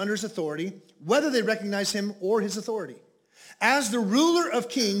nations are under his authority, whether they recognize him or his authority. As the ruler of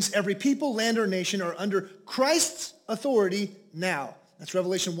kings, every people, land, or nation are under Christ's authority now. That's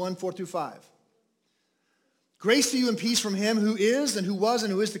Revelation 1:4-5. Grace to you and peace from him who is and who was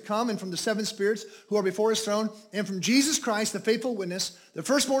and who is to come, and from the seven spirits who are before his throne, and from Jesus Christ, the faithful witness, the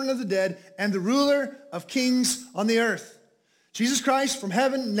firstborn of the dead, and the ruler of kings on the earth. Jesus Christ from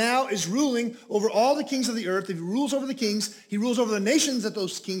heaven now is ruling over all the kings of the earth. If he rules over the kings, he rules over the nations that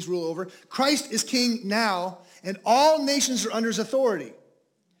those kings rule over. Christ is king now, and all nations are under his authority.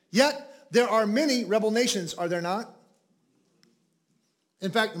 Yet, there are many rebel nations, are there not?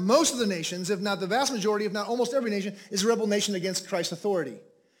 In fact, most of the nations, if not the vast majority, if not almost every nation, is a rebel nation against Christ's authority.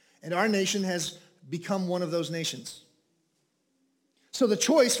 And our nation has become one of those nations. So the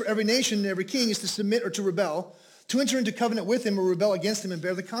choice for every nation and every king is to submit or to rebel, to enter into covenant with him or rebel against him and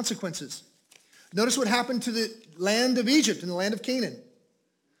bear the consequences. Notice what happened to the land of Egypt and the land of Canaan.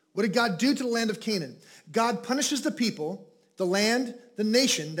 What did God do to the land of Canaan? God punishes the people, the land, the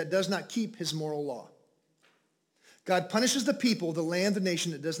nation that does not keep his moral law. God punishes the people, the land, the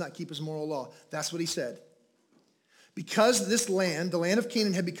nation that does not keep his moral law. That's what he said. Because this land, the land of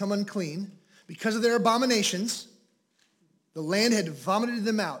Canaan, had become unclean, because of their abominations, the land had vomited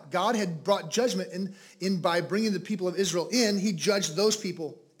them out. God had brought judgment in by bringing the people of Israel in. He judged those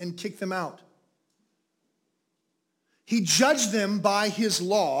people and kicked them out. He judged them by his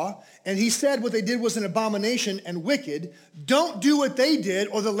law, and he said what they did was an abomination and wicked. Don't do what they did,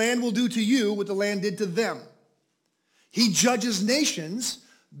 or the land will do to you what the land did to them. He judges nations,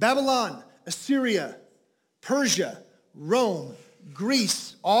 Babylon, Assyria, Persia, Rome,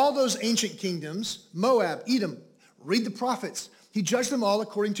 Greece, all those ancient kingdoms, Moab, Edom. Read the prophets. He judged them all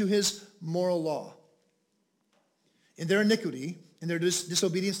according to his moral law. In their iniquity, in their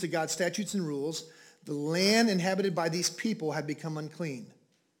disobedience to God's statutes and rules, the land inhabited by these people had become unclean.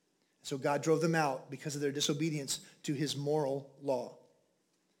 So God drove them out because of their disobedience to his moral law.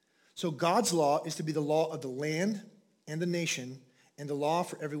 So God's law is to be the law of the land and the nation, and the law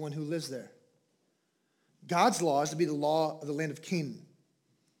for everyone who lives there. God's law is to be the law of the land of Canaan,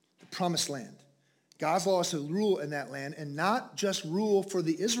 the promised land. God's law is to rule in that land, and not just rule for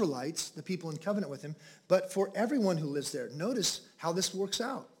the Israelites, the people in covenant with him, but for everyone who lives there. Notice how this works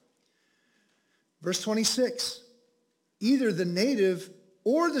out. Verse 26, either the native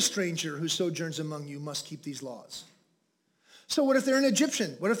or the stranger who sojourns among you must keep these laws. So what if they're an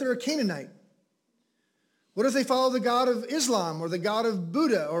Egyptian? What if they're a Canaanite? What if they follow the God of Islam or the God of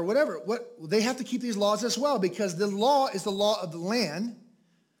Buddha or whatever? They have to keep these laws as well, because the law is the law of the land.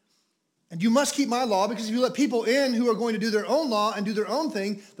 And you must keep my law, because if you let people in who are going to do their own law and do their own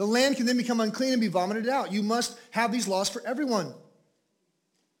thing, the land can then become unclean and be vomited out. You must have these laws for everyone.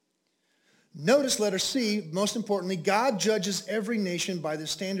 Notice letter C, most importantly, God judges every nation by the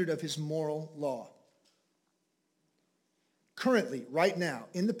standard of his moral law. Currently, right now,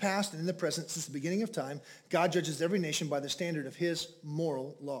 in the past and in the present, since the beginning of time, God judges every nation by the standard of his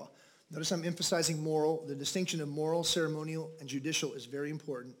moral law. Notice I'm emphasizing moral. The distinction of moral, ceremonial, and judicial is very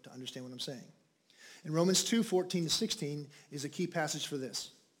important to understand what I'm saying. In Romans 2:14-16 is a key passage for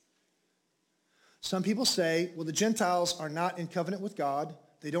this. Some people say, well, the Gentiles are not in covenant with God.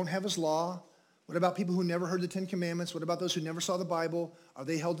 They don't have his law. What about people who never heard the Ten Commandments? What about those who never saw the Bible? Are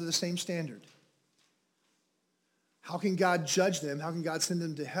they held to the same standard? How can God judge them? How can God send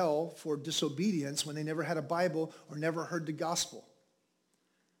them to hell for disobedience when they never had a Bible or never heard the gospel?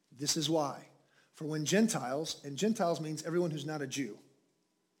 This is why. For when Gentiles, and Gentiles means everyone who's not a Jew.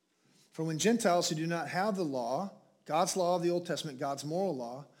 For when Gentiles who do not have the law, God's law of the Old Testament, God's moral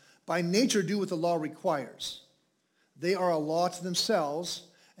law, by nature do what the law requires. They are a law to themselves,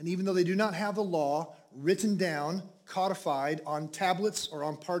 and even though they do not have the law written down, codified on tablets or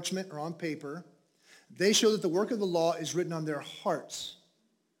on parchment or on paper, they show that the work of the law is written on their hearts.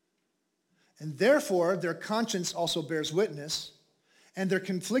 And therefore, their conscience also bears witness, and their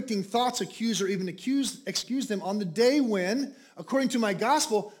conflicting thoughts accuse or even excuse them on the day when, according to my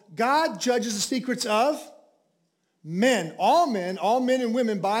gospel, God judges the secrets of men, all men and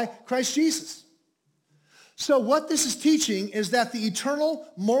women by Christ Jesus. So what this is teaching is that the eternal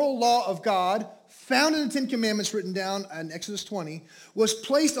moral law of God, found in the Ten Commandments written down in Exodus 20, was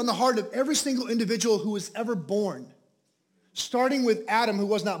placed on the heart of every single individual who was ever born, starting with Adam, who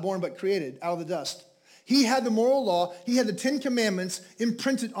was not born but created out of the dust. He had the moral law. He had the Ten Commandments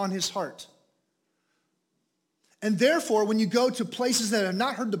imprinted on his heart. And therefore, when you go to places that have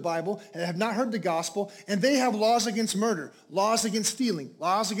not heard the Bible and have not heard the gospel, and they have laws against murder, laws against stealing,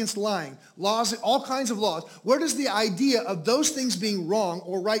 laws against lying, laws, all kinds of laws, where does the idea of those things being wrong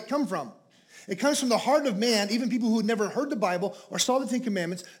or right come from? It comes from the heart of man. Even people who had never heard the Bible or saw the Ten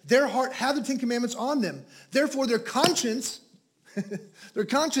Commandments, their heart have the Ten Commandments on them. Therefore, their conscience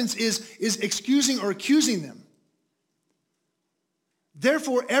is excusing or accusing them.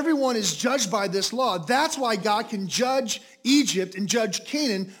 Therefore, everyone is judged by this law. That's why God can judge Egypt and judge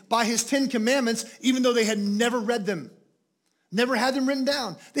Canaan by his Ten Commandments, even though they had never read them, never had them written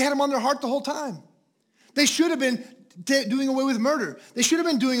down. They had them on their heart the whole time. They should have been doing away with murder. They should have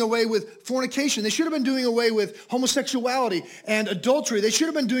been doing away with fornication. They should have been doing away with homosexuality and adultery. They should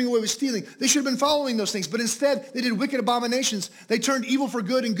have been doing away with stealing. They should have been following those things. But instead, they did wicked abominations. They turned evil for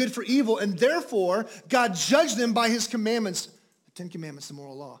good and good for evil. And therefore, God judged them by his commandments, The Ten Commandments, the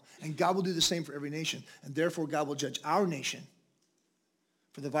moral law. And God will do the same for every nation. And therefore, God will judge our nation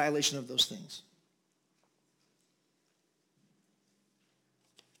for the violation of those things.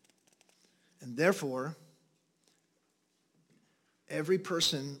 And therefore, every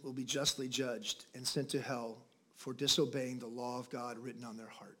person will be justly judged and sent to hell for disobeying the law of God written on their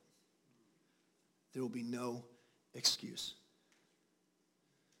heart. There will be no excuse.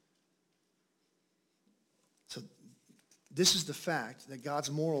 So this is the fact that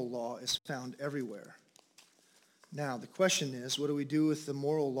God's moral law is found everywhere. Now, the question is, what do we do with the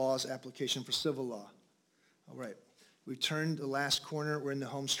moral law's application for civil law? All right, we've turned the last corner. We're in the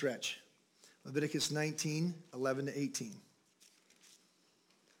home stretch. Leviticus 19, 11 to 18.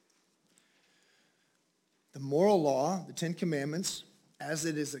 The moral law, the Ten Commandments, as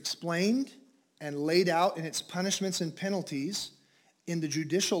it is explained and laid out in its punishments and penalties in the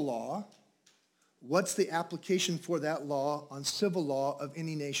judicial law, what's the application for that law on civil law of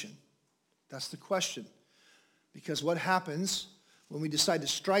any nation? That's the question. Because what happens when we decide to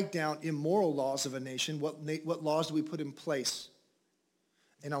strike down immoral laws of a nation? What laws do we put in place?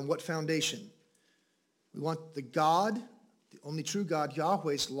 And on what foundation? We want the God, the only true God,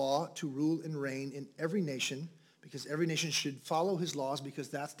 Yahweh's law to rule and reign in every nation, because every nation should follow his laws, because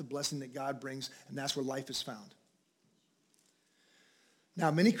that's the blessing that God brings, and that's where life is found. Now,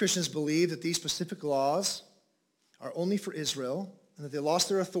 many Christians believe that these specific laws are only for Israel, and that they lost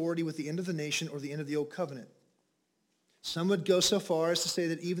their authority with the end of the nation or the end of the Old Covenant. Some would go so far as to say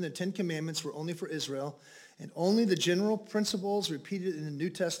that even the Ten Commandments were only for Israel, and only the general principles repeated in the New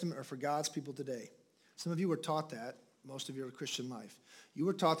Testament are for God's people today. Some of you were taught that most of your Christian life. You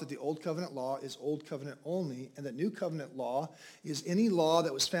were taught that the Old Covenant law is Old Covenant only, and that New Covenant law is any law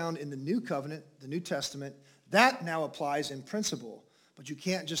that was found in the New Covenant, the New Testament. That now applies in principle, but you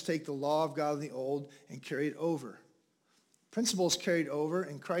can't just take the law of God in the Old and carry it over. Principles carried over,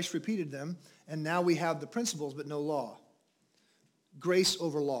 and Christ repeated them, and now we have the principles but no law. Grace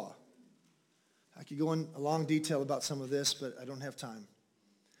over law. I could go in a long detail about some of this, but I don't have time.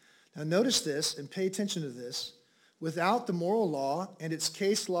 Now notice this and pay attention to this. Without the moral law and its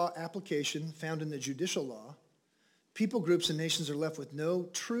case law application found in the judicial law, people groups and nations are left with no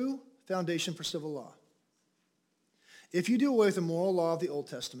true foundation for civil law. If you do away with the moral law of the Old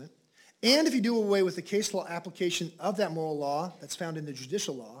Testament, and if you do away with the case law application of that moral law that's found in the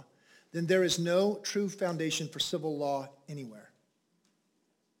judicial law, then there is no true foundation for civil law anywhere.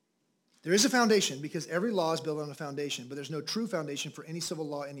 There is a foundation because every law is built on a foundation, but there's no true foundation for any civil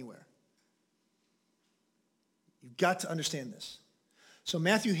law anywhere. You've got to understand this. So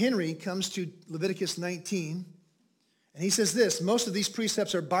Matthew Henry comes to Leviticus 19, and he says this: most of these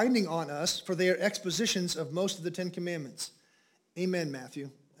precepts are binding on us, for they are expositions of most of the Ten Commandments. Amen,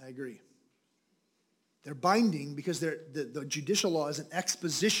 Matthew. I agree. They're binding because the judicial law is an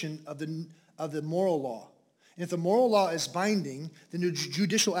exposition of the moral law. And if the moral law is binding, then the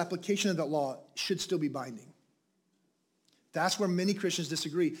judicial application of that law should still be binding. That's where many Christians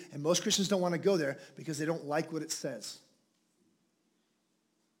disagree. And most Christians don't want to go there because they don't like what it says.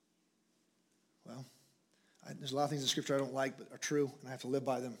 Well, there's a lot of things in Scripture I don't like but are true, and I have to live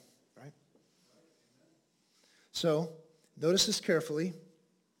by them, right? So, notice this carefully.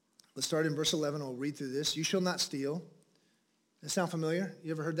 Let's start in verse 11. I'll read through this. You shall not steal. Does that sound familiar?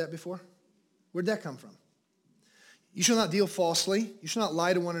 You ever heard that before? Where'd that come from? You shall not deal falsely. You shall not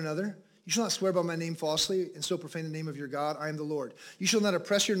lie to one another. You shall not swear by my name falsely and so profane the name of your God. I am the Lord. You shall not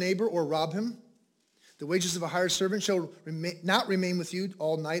oppress your neighbor or rob him. The wages of a hired servant shall not remain with you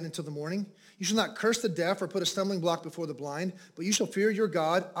all night until the morning. You shall not curse the deaf or put a stumbling block before the blind, but you shall fear your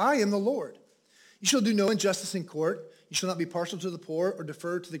God. I am the Lord. You shall do no injustice in court. You shall not be partial to the poor or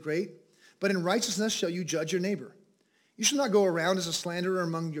defer to the great, but in righteousness shall you judge your neighbor. You shall not go around as a slanderer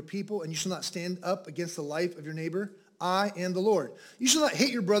among your people, and you shall not stand up against the life of your neighbor. I am the Lord. You shall not hate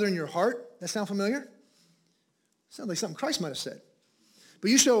your brother in your heart. That sound familiar? Sounds like something Christ might have said.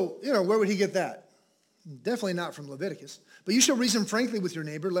 But you shall, where would he get that? Definitely not from Leviticus. But you shall reason frankly with your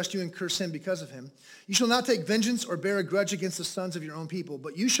neighbor, lest you incur sin because of him. You shall not take vengeance or bear a grudge against the sons of your own people,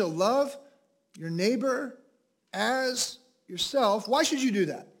 but you shall love your neighbor as yourself. Why should you do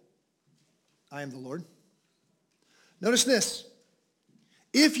that? I am the Lord. Notice this.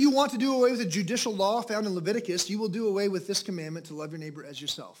 If you want to do away with the judicial law found in Leviticus, you will do away with this commandment to love your neighbor as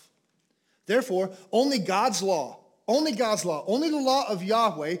yourself. Therefore, only God's law, only the law of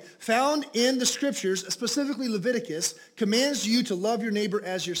Yahweh found in the scriptures, specifically Leviticus, commands you to love your neighbor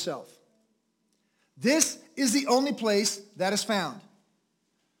as yourself. This is the only place that is found.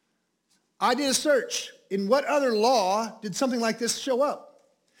 I did a search. In what other law did something like this show up?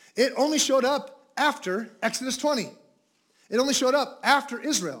 It only showed up after Exodus 20. It only showed up after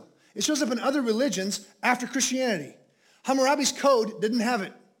Israel. It shows up in other religions after Christianity. Hammurabi's code didn't have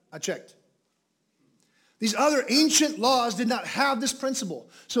it. I checked. These other ancient laws did not have this principle.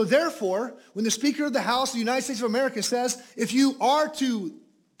 So therefore, when the Speaker of the House of the United States of America says, if you are to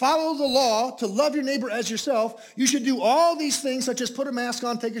follow the law, to love your neighbor as yourself, you should do all these things, such as put a mask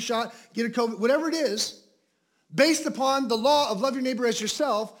on, take a shot, get a COVID, whatever it is, based upon the law of love your neighbor as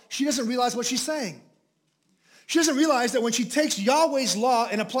yourself, she doesn't realize what she's saying. She doesn't realize that when she takes Yahweh's law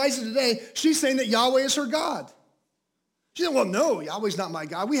and applies it today, she's saying that Yahweh is her God. She said, well, no, Yahweh's not my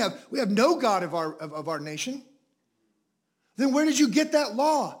God. We have no God of our nation. Then where did you get that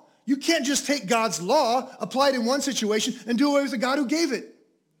law? You can't just take God's law, apply it in one situation, and do away with the God who gave it.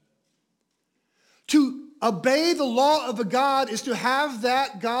 To obey the law of a God is to have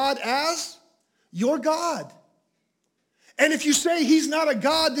that God as your God. And if you say he's not a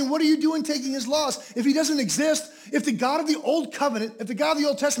God, then what are you doing taking his laws? If he doesn't exist, if the God of the Old Covenant, if the God of the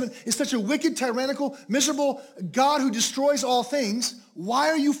Old Testament is such a wicked, tyrannical, miserable God who destroys all things, why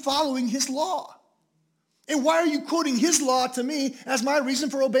are you following his law? And why are you quoting his law to me as my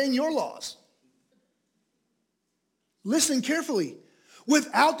reason for obeying your laws? Listen carefully.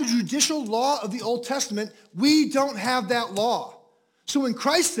 Without the judicial law of the Old Testament, we don't have that law. So when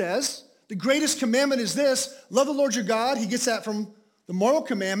Christ says, the greatest commandment is this, love the Lord your God, he gets that from the moral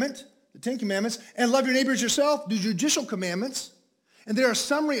commandment, the 10 commandments, and love your neighbor as yourself, the judicial commandments, and they're a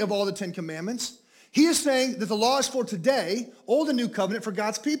summary of all the 10 commandments. He is saying that the law is for today, Old and New Covenant for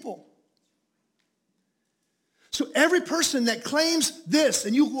God's people. So every person that claims this,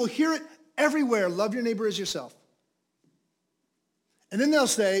 and you will hear it everywhere, love your neighbor as yourself. And then you'll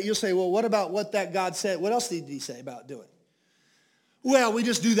say, well, what about what that God said? What else did he say about doing? Well, we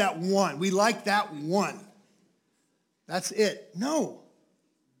just do that one. We like that one. That's it. No.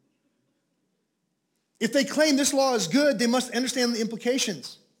 If they claim this law is good, they must understand the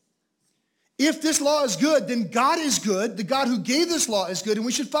implications. If this law is good, then God is good. The God who gave this law is good, and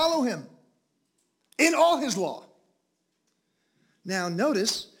we should follow him in all his law. Now,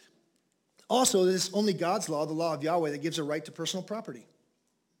 notice also that it's only God's law, the law of Yahweh, that gives a right to personal property.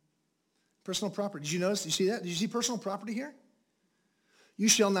 Personal property. Did you notice? Did you see that? Did you see personal property here? You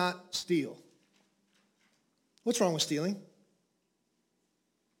shall not steal. What's wrong with stealing?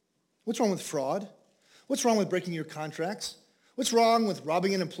 What's wrong with fraud? What's wrong with breaking your contracts? What's wrong with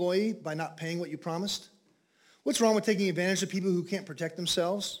robbing an employee by not paying what you promised? What's wrong with taking advantage of people who can't protect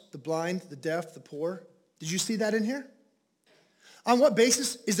themselves, the blind, the deaf, the poor? Did you see that in here? On what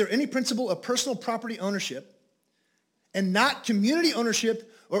basis is there any principle of personal property ownership and not community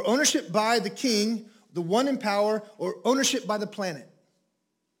ownership or ownership by the king, the one in power, or ownership by the planet?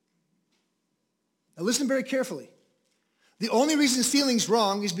 Now listen very carefully. The only reason stealing is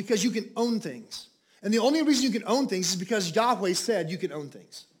wrong is because you can own things. And the only reason you can own things is because Yahweh said you can own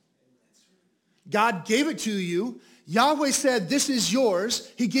things. God gave it to you. Yahweh said, this is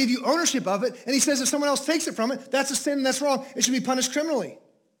yours. He gave you ownership of it. And he says if someone else takes it from it, that's a sin and that's wrong. It should be punished criminally.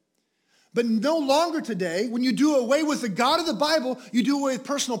 But no longer today, when you do away with the God of the Bible, you do away with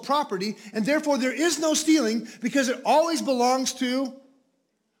personal property. And therefore, there is no stealing because it always belongs to,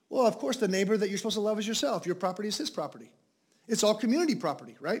 well, of course, the neighbor that you're supposed to love is yourself. Your property is his property. It's all community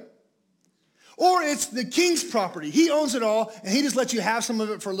property, right? Or it's the king's property. He owns it all, and he just lets you have some of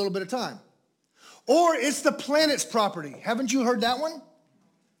it for a little bit of time. Or it's the planet's property. Haven't you heard that one?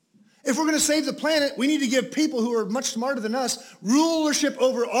 If we're going to save the planet, we need to give people who are much smarter than us rulership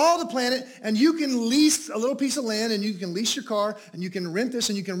over all the planet, and you can lease a little piece of land, and you can lease your car, and you can rent this,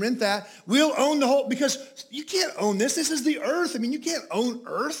 and you can rent that. We'll own the whole, because you can't own this. This is the earth. I mean, you can't own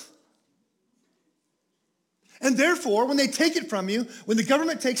earth. And therefore, when they take it from you, when the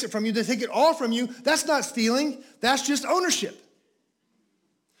government takes it from you, they take it all from you, that's not stealing. That's just ownership.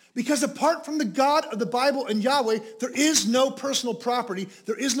 Because apart from the God of the Bible and Yahweh, there is no personal property.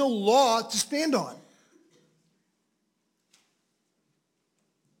 There is no law to stand on.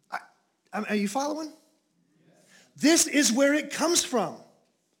 Are you following? This is where it comes from.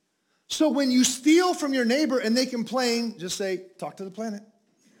 So when you steal from your neighbor and they complain, just say, talk to the planet.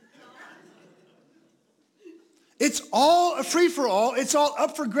 It's all a free-for-all. It's all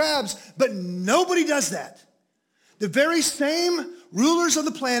up for grabs. But nobody does that. The very same rulers of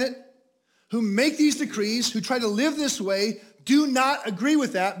the planet who make these decrees, who try to live this way, do not agree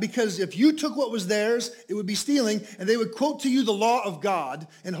with that, because if you took what was theirs, it would be stealing, and they would quote to you the law of God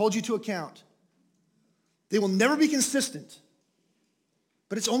and hold you to account. They will never be consistent.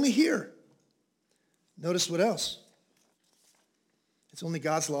 But it's only here. Notice what else. It's only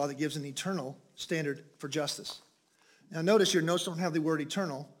God's law that gives an eternal standard for justice. Now notice your notes don't have the word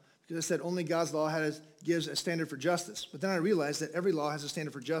eternal, because I said only God's law gives a standard for justice. But then I realized that every law has a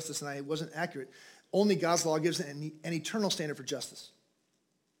standard for justice, and I wasn't accurate. Only God's law gives an eternal standard for justice.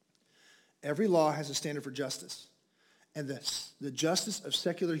 Every law has a standard for justice. And the justice of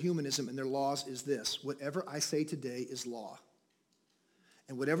secular humanism and their laws is this: whatever I say today is law.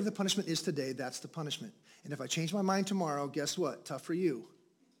 And whatever the punishment is today, that's the punishment. And if I change my mind tomorrow, guess what? Tough for you.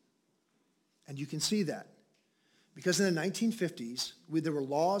 And you can see that. Because in the 1950s, there were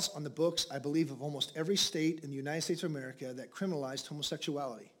laws on the books, I believe, of almost every state in the United States of America that criminalized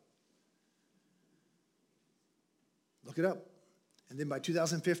homosexuality. Look it up. And then by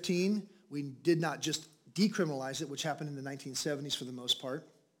 2015, we did not just decriminalize it, which happened in the 1970s for the most part.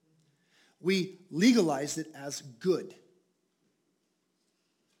 We legalized it as good.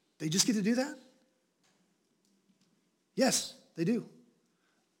 They just get to do that? Yes, they do.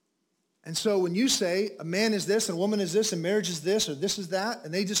 And so when you say a man is this and a woman is this and marriage is this or this is that,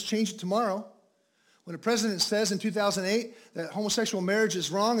 and they just change it tomorrow, when a president says in 2008 that homosexual marriage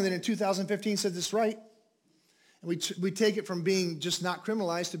is wrong, and then in 2015 says it's right, and we take it from being just not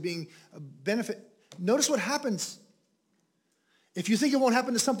criminalized to being a benefit. Notice what happens. If you think it won't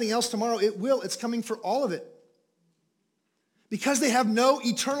happen to something else tomorrow, it will. It's coming for all of it. Because they have no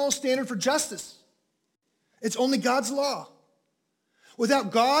eternal standard for justice. It's only God's law.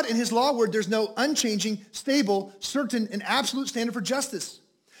 Without God and his law word, there's no unchanging, stable, certain, and absolute standard for justice.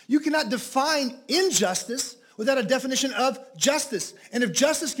 You cannot define injustice without a definition of justice. And if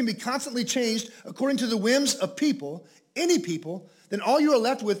justice can be constantly changed according to the whims of people, any people, then all you are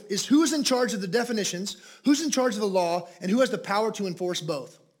left with is who's in charge of the definitions, who's in charge of the law, and who has the power to enforce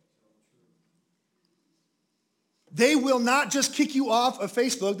both. They will not just kick you off of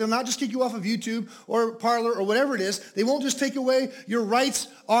Facebook. They'll not just kick you off of YouTube or Parler or whatever it is. They won't just take away your rights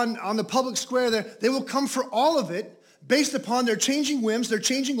on the public square there. They will come for all of it based upon their changing whims, their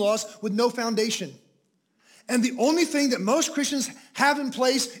changing laws with no foundation. And the only thing that most Christians have in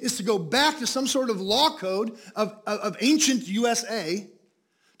place is to go back to some sort of law code of ancient USA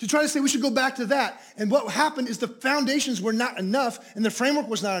to try to say we should go back to that. And what happened is the foundations were not enough, and the framework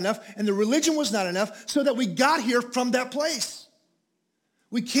was not enough, and the religion was not enough, so that we got here from that place.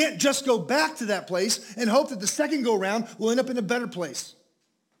 We can't just go back to that place and hope that the second go round will end up in a better place.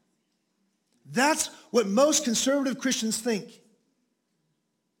 That's what most conservative Christians think.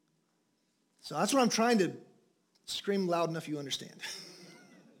 So that's what I'm trying to scream loud enough you understand.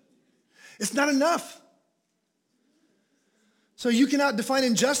 It's not enough. So you cannot define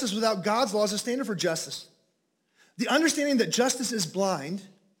injustice without God's law as a standard for justice. The understanding that justice is blind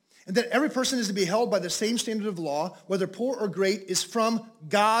and that every person is to be held by the same standard of law, whether poor or great, is from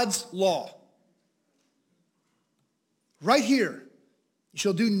God's law. Right here, you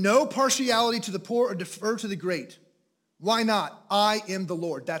shall do no partiality to the poor or defer to the great. Why not? I am the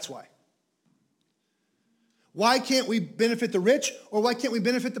Lord. That's why. Why can't we benefit the rich, or why can't we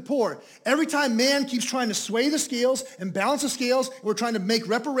benefit the poor? Every time man keeps trying to sway the scales and balance the scales, we're trying to make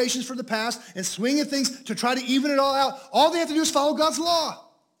reparations for the past and swing at things to try to even it all out. All they have to do is follow God's law.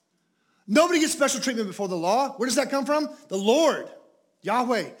 Nobody gets special treatment before the law. Where does that come from? The Lord,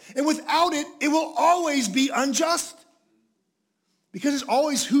 Yahweh. And without it, it will always be unjust. Because it's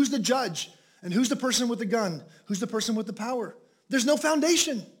always who's the judge and who's the person with the gun, who's the person with the power. There's no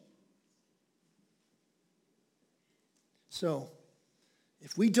foundation. So,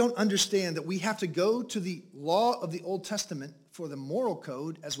 if we don't understand that we have to go to the law of the Old Testament for the moral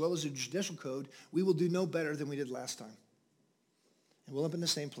code as well as the judicial code, we will do no better than we did last time. And we'll end up in the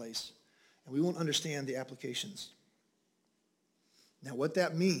same place, and we won't understand the applications. Now, what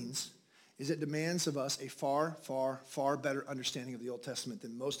that means is it demands of us a far, far, far better understanding of the Old Testament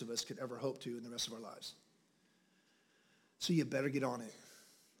than most of us could ever hope to in the rest of our lives. So you better get on it,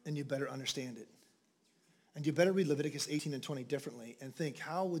 and you better understand it. And you better read Leviticus 18 and 20 differently and think,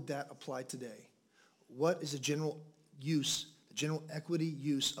 how would that apply today? What is the general use, the general equity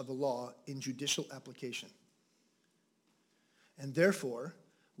use of the law in judicial application? And therefore,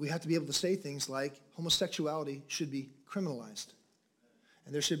 we have to be able to say things like homosexuality should be criminalized.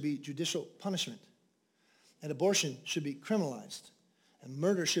 And there should be judicial punishment. And abortion should be criminalized. And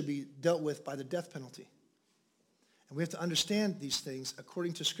murder should be dealt with by the death penalty. And we have to understand these things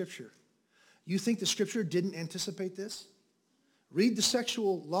according to Scripture. You think the Scripture didn't anticipate this? Read the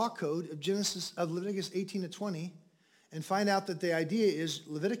sexual law code of Leviticus 18 to 20 and find out that the idea is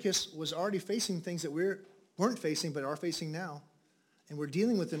Leviticus was already facing things that we weren't facing but are facing now. And we're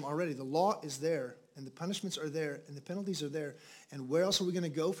dealing with them already. The law is there, and the punishments are there, and the penalties are there. And where else are we going to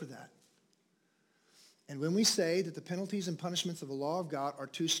go for that? And when we say that the penalties and punishments of the law of God are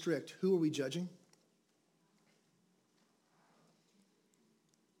too strict, who are we judging?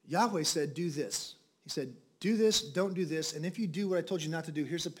 Yahweh said, do this. He said, do this, don't do this, and if you do what I told you not to do,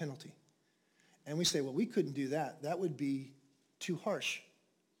 here's a penalty. And we say, well, we couldn't do that. That would be too harsh.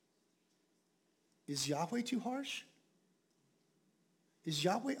 Is Yahweh too harsh? Is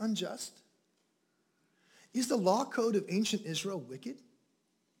Yahweh unjust? Is the law code of ancient Israel wicked?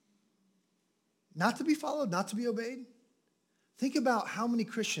 Not to be followed, not to be obeyed? Think about how many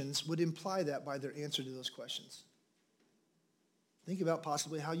Christians would imply that by their answer to those questions. Think about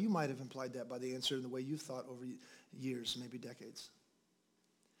possibly how you might have implied that by the answer and the way you've thought over years, maybe decades.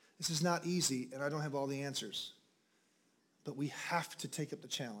 This is not easy, and I don't have all the answers. But we have to take up the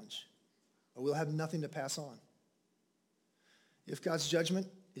challenge, or we'll have nothing to pass on. If God's judgment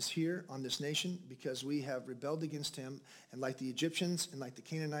is here on this nation because we have rebelled against him, and like the Egyptians and like the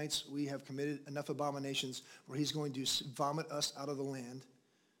Canaanites, we have committed enough abominations where he's going to vomit us out of the land,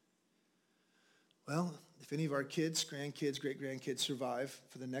 well, if any of our kids, grandkids, great-grandkids survive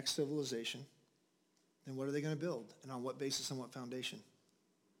for the next civilization, then what are they going to build? And on what basis and what foundation?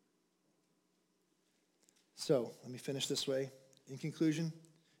 So, let me finish this way. In conclusion,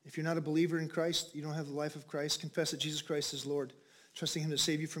 if you're not a believer in Christ, you don't have the life of Christ, confess that Jesus Christ is Lord, trusting him to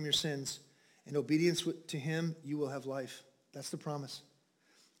save you from your sins. In obedience to him, you will have life. That's the promise.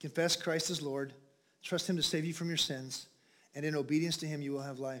 Confess Christ as Lord, trust him to save you from your sins, and in obedience to him, you will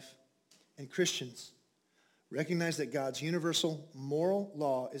have life. And Christians, recognize that God's universal moral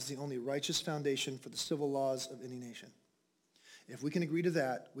law is the only righteous foundation for the civil laws of any nation. If we can agree to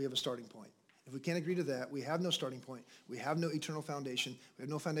that, we have a starting point. If we can't agree to that, we have no starting point. We have no eternal foundation. We have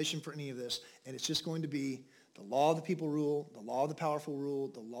no foundation for any of this. And it's just going to be the law of the people rule, the law of the powerful rule,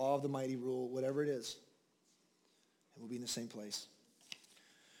 the law of the mighty rule, whatever it is. And we'll be in the same place.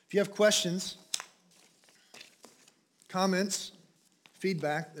 If you have questions, comments,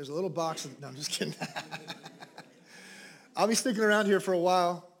 feedback, there's a little box. No, I'm just kidding. I'll be sticking around here for a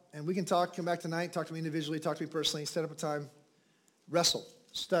while, and we can talk, come back tonight, talk to me individually, talk to me personally, set up a time, wrestle,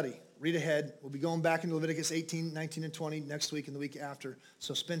 study, read ahead. We'll be going back into Leviticus 18, 19, and 20 next week and the week after.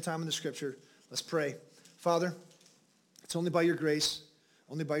 So spend time in the scripture. Let's pray. Father, it's only by your grace,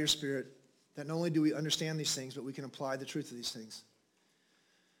 only by your Spirit, that not only do we understand these things, but we can apply the truth of these things.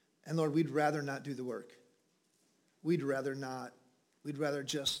 And Lord, we'd rather not do the work. We'd rather not. We'd rather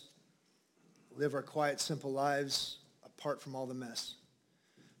just live our quiet, simple lives apart from all the mess.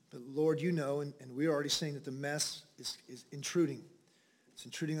 But Lord, you know, and we're already saying that the mess is intruding. It's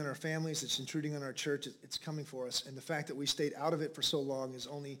intruding on our families. It's intruding on our church. It's coming for us. And the fact that we stayed out of it for so long has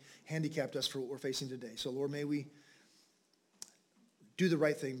only handicapped us for what we're facing today. So Lord, may we do the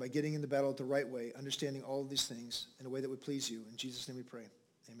right thing by getting in the battle the right way, understanding all of these things in a way that would please you. In Jesus' name we pray.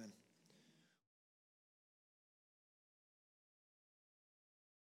 Amen.